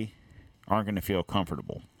probably aren't going to feel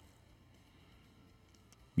comfortable.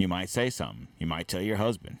 You might say something. You might tell your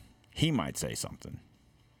husband. He might say something.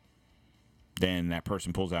 Then that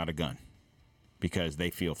person pulls out a gun because they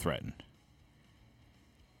feel threatened.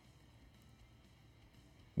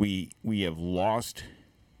 We have lost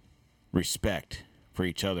respect for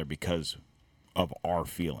each other because of our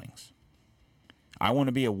feelings. I want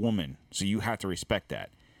to be a woman, so you have to respect that.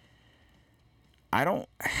 I don't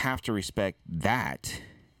have to respect that.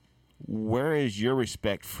 Where is your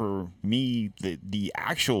respect for me, the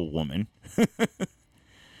actual woman?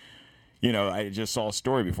 I just saw a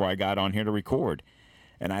story before I got on here to record,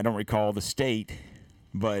 and I don't recall the state,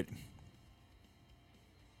 but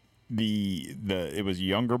it was a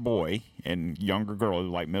younger boy and younger girl,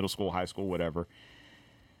 like middle school, high school, whatever.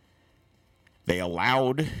 They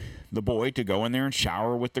allowed the boy to go in there and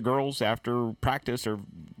shower with the girls after practice or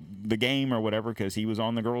the game or whatever because he was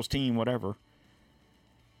on the girls' team, whatever.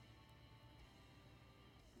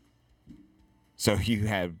 So you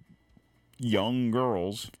have young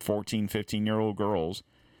girls, 14, 15-year-old girls,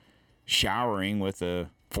 showering with a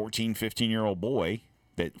 14, 15-year-old boy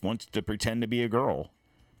that wants to pretend to be a girl,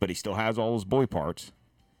 but he still has all his boy parts.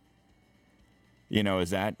 Is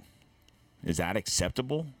that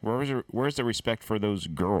acceptable? Where's the respect for those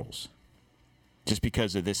girls? Just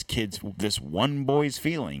because of this one boy's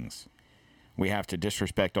feelings, we have to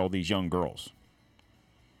disrespect all these young girls.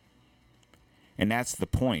 And that's the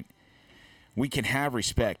point. We can have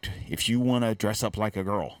respect if you want to dress up like a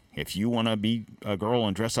girl. If you want to be a girl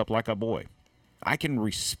and dress up like a boy. I can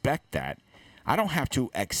respect that. I don't have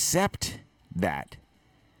to accept that.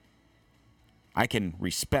 I can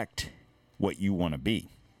respect what you want to be.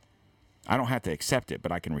 I don't have to accept it,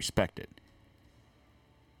 but I can respect it.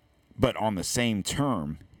 But on the same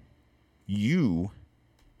term, you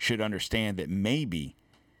should understand that maybe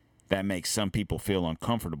that makes some people feel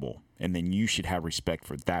uncomfortable, and then you should have respect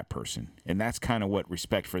for that person. And that's kind of what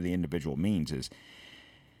respect for the individual means is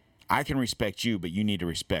I can respect you, but you need to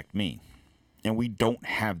respect me. And we don't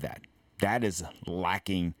have that. That is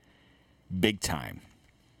lacking big time.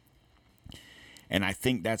 And I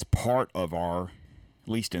think that's part of our, at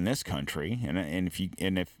least in this country, and if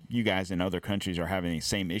you guys in other countries are having the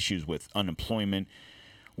same issues with unemployment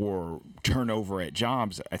or turnover at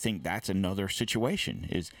jobs, I think that's another situation.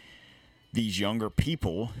 Is these younger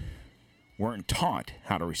people weren't taught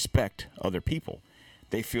how to respect other people.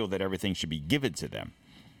 They feel that everything should be given to them.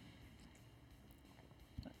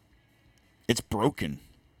 It's broken.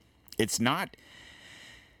 It's not,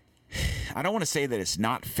 I don't want to say that it's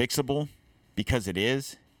not fixable, because it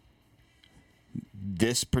is.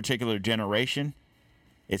 This particular generation,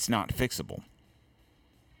 it's not fixable.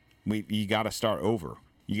 You got to start over.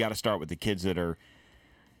 You got to start with the kids that are,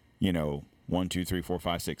 1, 2, 3, 4,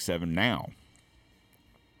 5, 6, 7 now.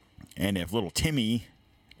 And if little Timmy,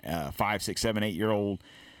 5, 6, 7, 8-year-old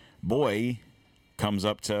boy, comes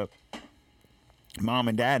up to mom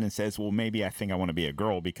and dad and says, well, maybe I think I want to be a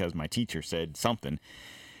girl because my teacher said something,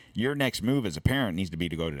 your next move as a parent needs to be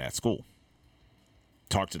to go to that school.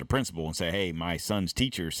 Talk to the principal and say, hey, my son's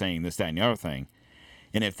teacher is saying this, that, and the other thing.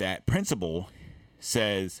 And if that principal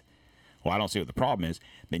says, well, I don't see what the problem is,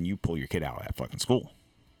 then you pull your kid out of that fucking school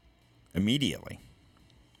immediately.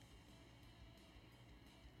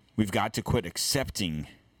 We've got to quit accepting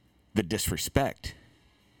the disrespect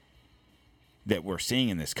that we're seeing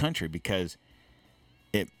in this country, because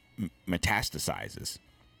it metastasizes.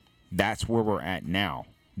 That's where we're at now.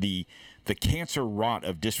 The cancer rot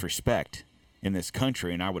of disrespect in this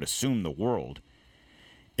country, and I would assume the world,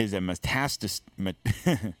 is a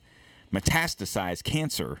metastasized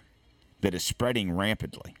cancer that is spreading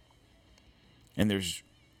rapidly. And there's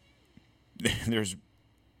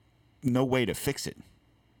no way to fix it.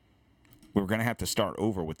 We're going to have to start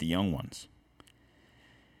over with the young ones.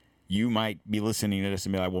 You might be listening to this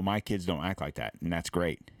and be like, well, my kids don't act like that, and that's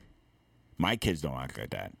great. My kids don't act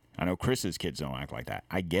like that. I know Chris's kids don't act like that.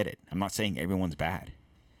 I get it. I'm not saying everyone's bad.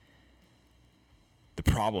 The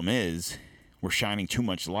problem is we're shining too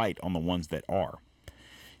much light on the ones that are.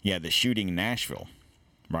 Yeah, the shooting in Nashville,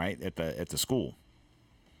 right, at the school.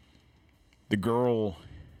 The girl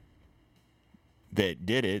that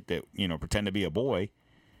did it, that, pretended to be a boy,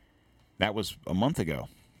 that was a month ago.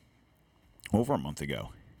 Over a month ago.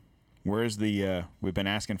 Where's the we've been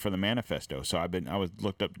asking for the manifesto, so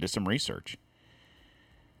looked up, did some research.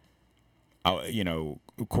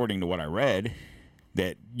 According to what I read,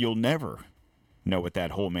 that you'll never know what that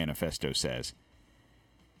whole manifesto says.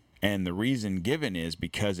 And the reason given is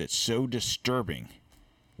because it's so disturbing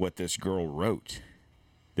what this girl wrote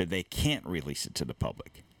that they can't release it to the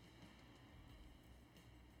public.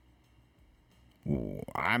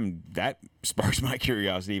 That sparks my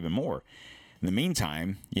curiosity even more. In the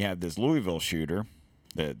meantime, you have this Louisville shooter,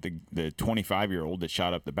 the 25-year-old that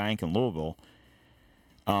shot up the bank in Louisville.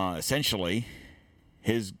 Essentially,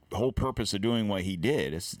 his whole purpose of doing what he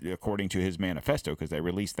did, according to his manifesto, because they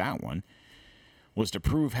released that one, was to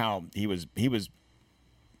prove how he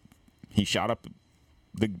shot up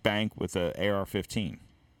the bank with a AR-15.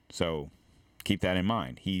 So keep that in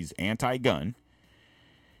mind. He's anti-gun,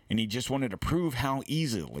 and he just wanted to prove how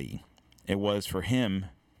easily it was for him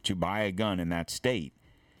to buy a gun in that state,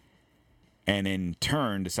 and in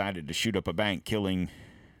turn decided to shoot up a bank, killing,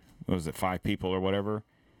 5 people or whatever?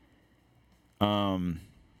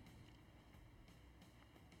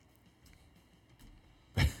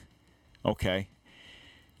 Okay.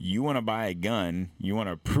 You want to buy a gun, you want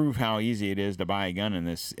to prove how easy it is to buy a gun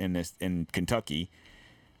in Kentucky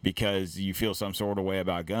because you feel some sort of way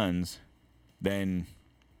about guns, then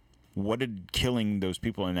what did killing those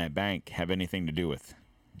people in that bank have anything to do with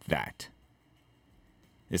that?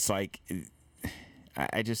 It's like,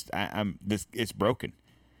 it's broken.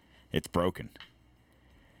 It's broken.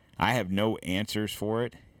 I have no answers for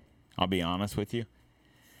it. I'll be honest with you.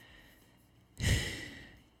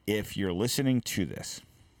 If you're listening to this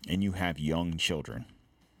and you have young children,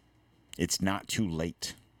 it's not too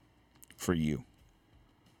late for you.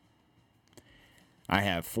 I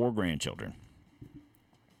have 4 grandchildren.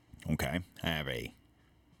 Okay. I have a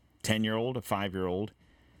 10-year-old, a 5-year-old,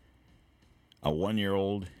 a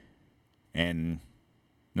 1-year-old, and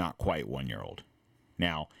not quite 1-year-old.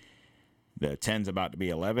 Now, the 10's about to be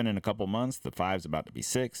 11 in a couple months. The 5's about to be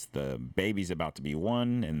 6. The baby's about to be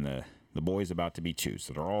 1, and the boy's about to be 2.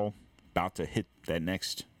 So they're all about to hit that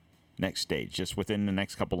next stage, just within the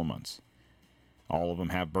next couple of months. All of them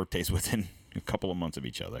have birthdays within a couple of months of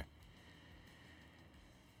each other.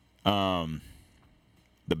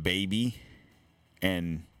 The baby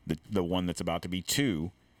and the one that's about to be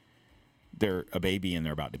 2, they're a baby and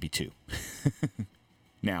they're about to be 2.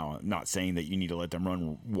 Now, I'm not saying that you need to let them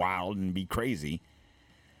run wild and be crazy.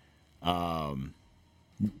 Now's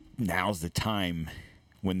the time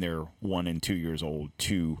when they're 1 and 2 years old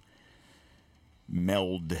to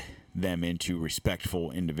meld them into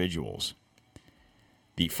respectful individuals.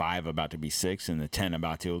 The 5 about to be 6 and the 10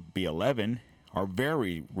 about to be 11 are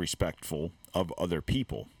very respectful of other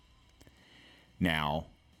people. Now,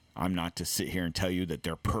 I'm not to sit here and tell you that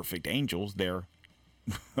they're perfect angels. They're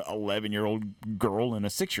 11-year-old girl and a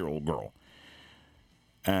 6-year-old girl.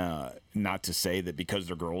 Not to say that because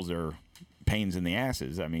they're girls, they're pains in the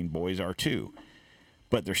asses. I mean, boys are too.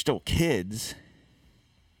 But they're still kids.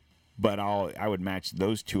 But I would match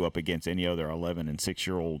those two up against any other 11 and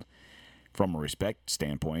 6-year-old from a respect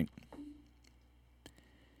standpoint.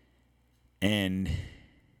 And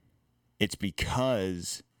it's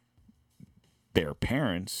because their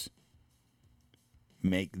parents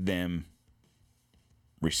make them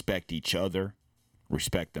respect each other,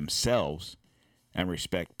 respect themselves, and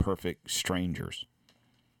respect perfect strangers.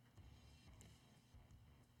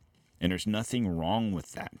 And there's nothing wrong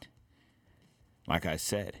with that. Like I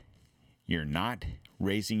said, you're not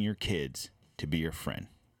raising your kids to be your friend.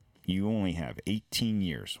 You only have 18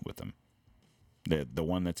 years with them. The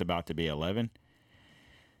one that's about to be 11,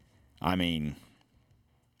 I mean,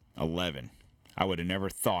 11. I would have never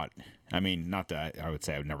thought, not that I would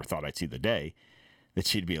say I would never thought I'd see the day that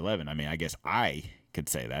she'd be 11. I mean, I guess I could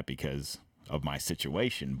say that because of my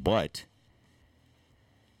situation. But,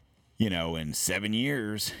 in 7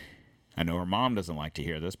 years, I know her mom doesn't like to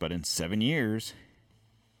hear this, but in 7 years,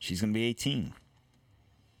 she's going to be 18.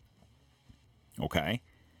 Okay?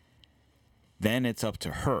 Then it's up to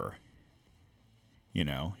her. Is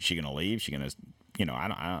she going to leave? Is she going to,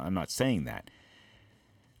 I'm not saying that.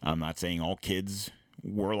 I'm not saying all kids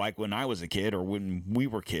were like when I was a kid or when we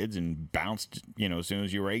were kids and bounced, as soon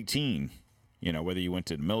as you were 18. Whether you went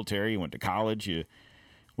to the military, you went to college,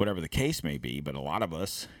 whatever the case may be. But a lot of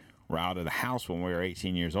us were out of the house when we were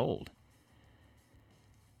 18 years old.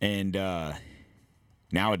 And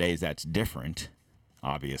nowadays that's different,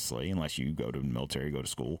 obviously, unless you go to the military, go to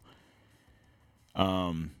school.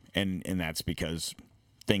 And that's because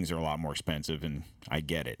things are a lot more expensive, and I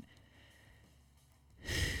get it.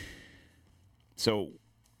 So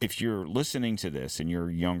if you're listening to this and you're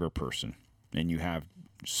a younger person and you have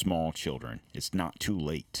small children, it's not too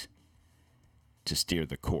late to steer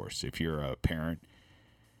the course. If you're a parent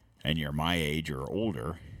and you're my age or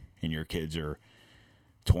older and your kids are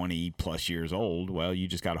 20 plus years old, well, you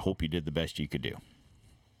just got to hope you did the best you could do,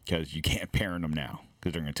 because you can't parent them now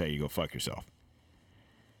because they're going to tell you go fuck yourself.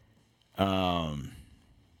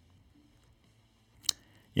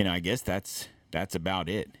 I guess that's about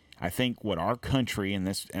it. I think what our country and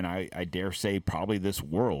I dare say probably this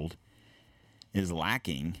world is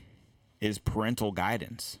lacking is parental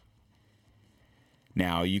guidance.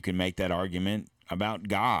 Now, you can make that argument about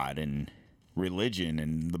God and religion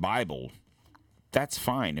and the Bible. That's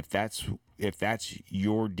fine. If that's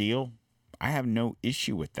your deal, I have no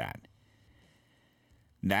issue with that.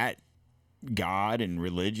 That God and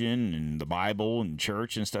religion and the Bible and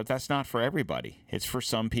church and stuff, that's not for everybody. It's for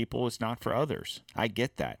some people. It's not for others. I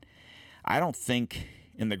get that. I don't think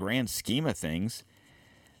in the grand scheme of things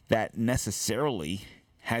that necessarily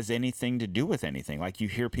has anything to do with anything. Like you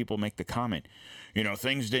hear people make the comment,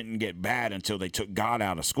 things didn't get bad until they took God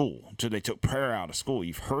out of school, until they took prayer out of school.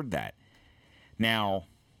 You've heard that. Now,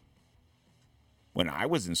 when I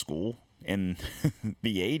was in school in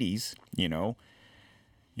the 80s,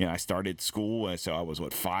 I started school, so I was,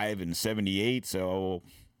 5 in 78, so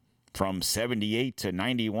from 78 to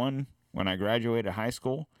 91, when I graduated high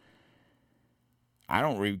school, I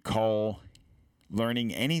don't recall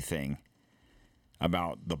learning anything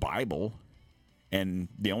about the Bible, and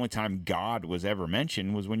the only time God was ever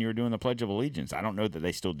mentioned was when you were doing the Pledge of Allegiance. I don't know that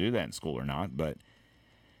they still do that in school or not, but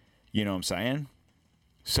you know what I'm saying?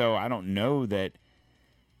 So I don't know that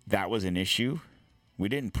was an issue. We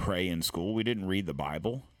didn't pray in school. We didn't read the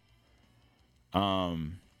Bible. I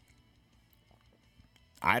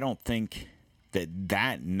don't think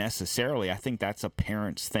that necessarily, I think that's a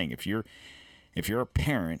parent's thing. If you're a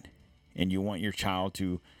parent and you want your child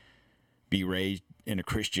to be raised in a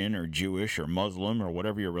Christian or Jewish or Muslim or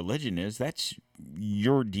whatever your religion is, that's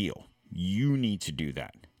your deal. You need to do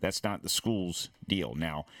that. That's not the school's deal.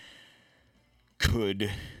 Now, could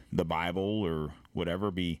the Bible or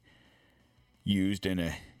whatever be used in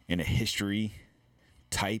a history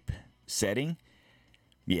type setting?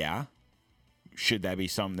 Yeah. Should that be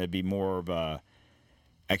something that'd be more of a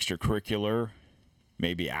extracurricular,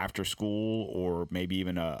 maybe after school, or maybe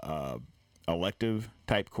even a elective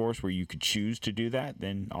type course where you could choose to do that?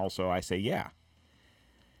 Then also I say yeah.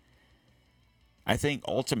 I think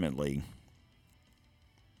ultimately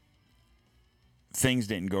things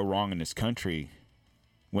didn't go wrong in this country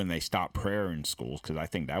when they stopped prayer in schools, because I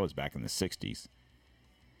think that was back in the 60s.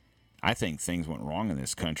 I think things went wrong in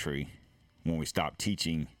this country when we stopped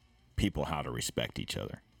teaching people how to respect each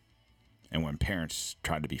other, and when parents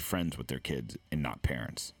tried to be friends with their kids and not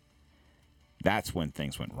parents. That's when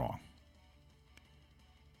things went wrong.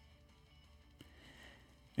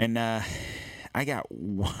 And I got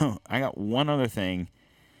one other thing.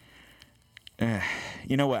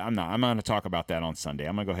 You know what? I'm going to talk about that on Sunday.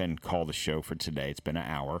 I'm going to go ahead and call the show for today. It's been an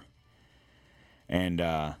hour. And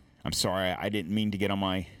I'm sorry, I didn't mean to get on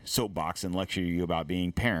my soapbox and lecture you about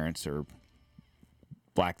being parents or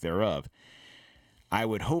lack thereof. I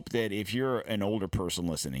would hope that if you're an older person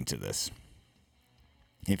listening to this,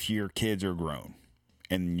 if your kids are grown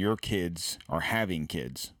and your kids are having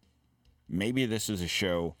kids, maybe this is a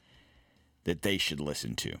show that they should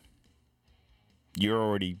listen to. You've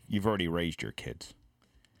already raised your kids.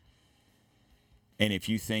 And if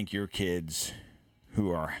you think your kids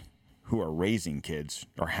who are raising kids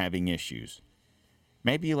are having issues,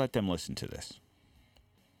 maybe you let them listen to this.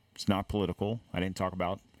 It's not political. I didn't talk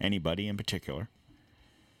about anybody in particular.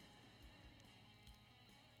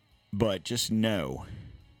 But just know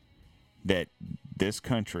that this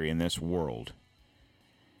country and this world,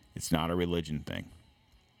 it's not a religion thing.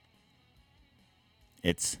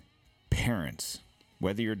 It's parents.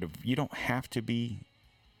 Whether you don't have to be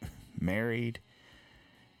married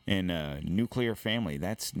in a nuclear family.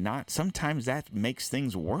 Sometimes that makes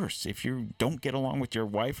things worse. If you don't get along with your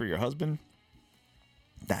wife or your husband,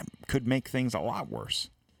 that could make things a lot worse.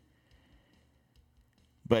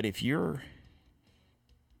 But if you're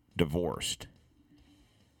divorced,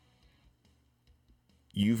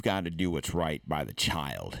 you've got to do what's right by the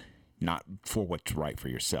child, not for what's right for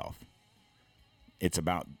yourself. It's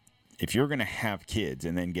about, if you're going to have kids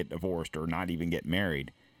and then get divorced or not even get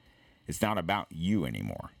married, it's not about you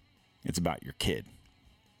anymore. It's about your kid.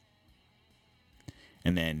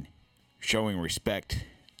 And then showing respect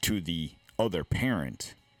to the other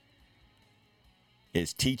parent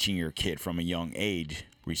is teaching your kid from a young age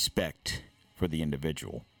respect for the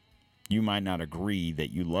individual. You might not agree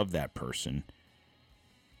that you love that person,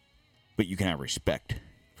 but you can have respect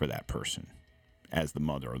for that person as the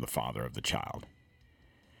mother or the father of the child.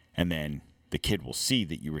 And then the kid will see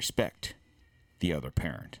that you respect the other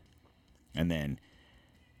parent. And then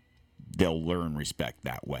they'll learn respect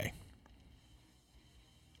that way.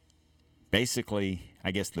 Basically,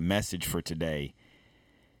 I guess the message for today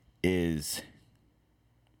is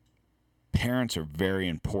parents are very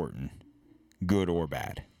important, good or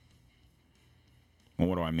bad. Well,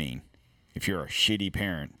 what do I mean? If you're a shitty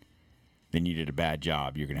parent, then you did a bad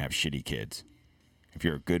job. You're going to have shitty kids. If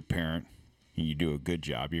you're a good parent and you do a good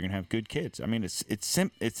job, you're going to have good kids. I mean, it's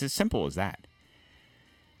as simple as that.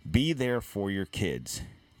 Be there for your kids.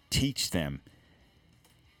 Teach them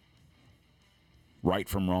right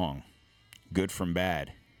from wrong, good from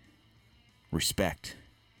bad, respect.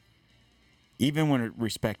 Even when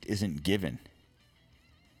respect isn't given,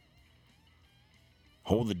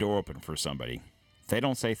 hold the door open for somebody. If they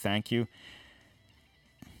don't say thank you,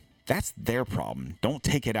 that's their problem. Don't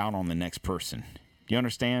take it out on the next person. Do you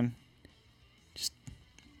understand?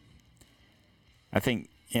 I think,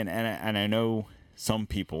 and I know some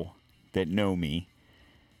people that know me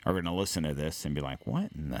are going to listen to this and be like,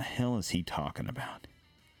 what in the hell is he talking about?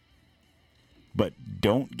 But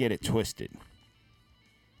don't get it twisted.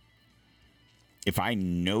 If I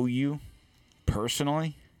know you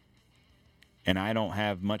personally and I don't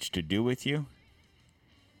have much to do with you,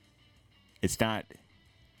 it's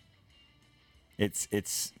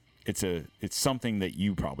something that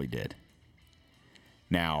you probably did.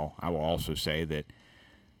 Now, I will also say that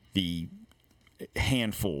the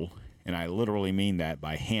handful, and I literally mean that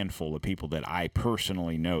by handful of people that I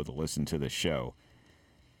personally know that listen to this show,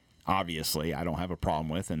 obviously I don't have a problem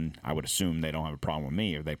with, and I would assume they don't have a problem with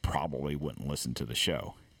me, or they probably wouldn't listen to the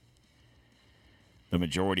show. The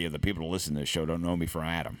majority of the people who listen to this show don't know me from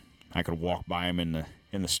Adam. I could walk by them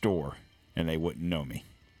in the store, and they wouldn't know me.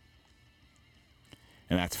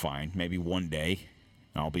 And that's fine. Maybe one day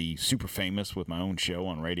I'll be super famous with my own show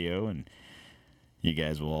on radio, and you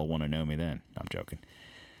guys will all want to know me then. I'm joking.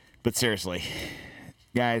 But seriously,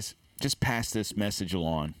 guys, just pass this message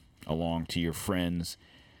along to your friends,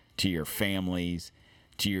 to your families,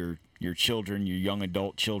 to your children, your young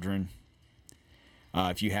adult children.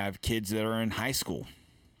 If you have kids that are in high school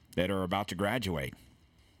that are about to graduate,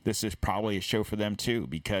 this is probably a show for them too,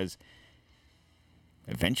 because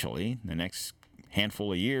eventually, the next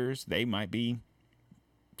handful of years, they might be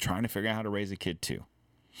trying to figure out how to raise a kid too.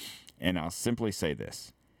 and I'll simply say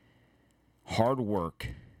this. Hard work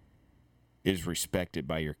is respected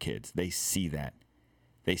by your kids. They see that.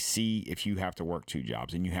 They see if you have to work 2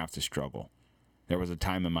 jobs and you have to struggle. There was a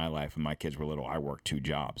time in my life when my kids were little, I worked 2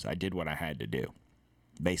 jobs. I did what I had to do.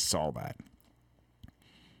 They saw that.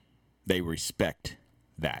 They respect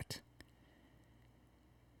that.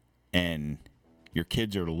 And your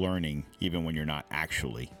kids are learning even when you're not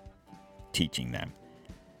actually teaching them.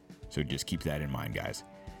 So just keep that in mind, guys.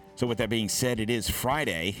 So with that being said, it is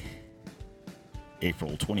Friday,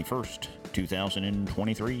 April 21st,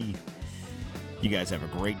 2023. You guys have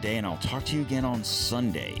a great day, and I'll talk to you again on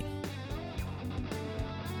Sunday.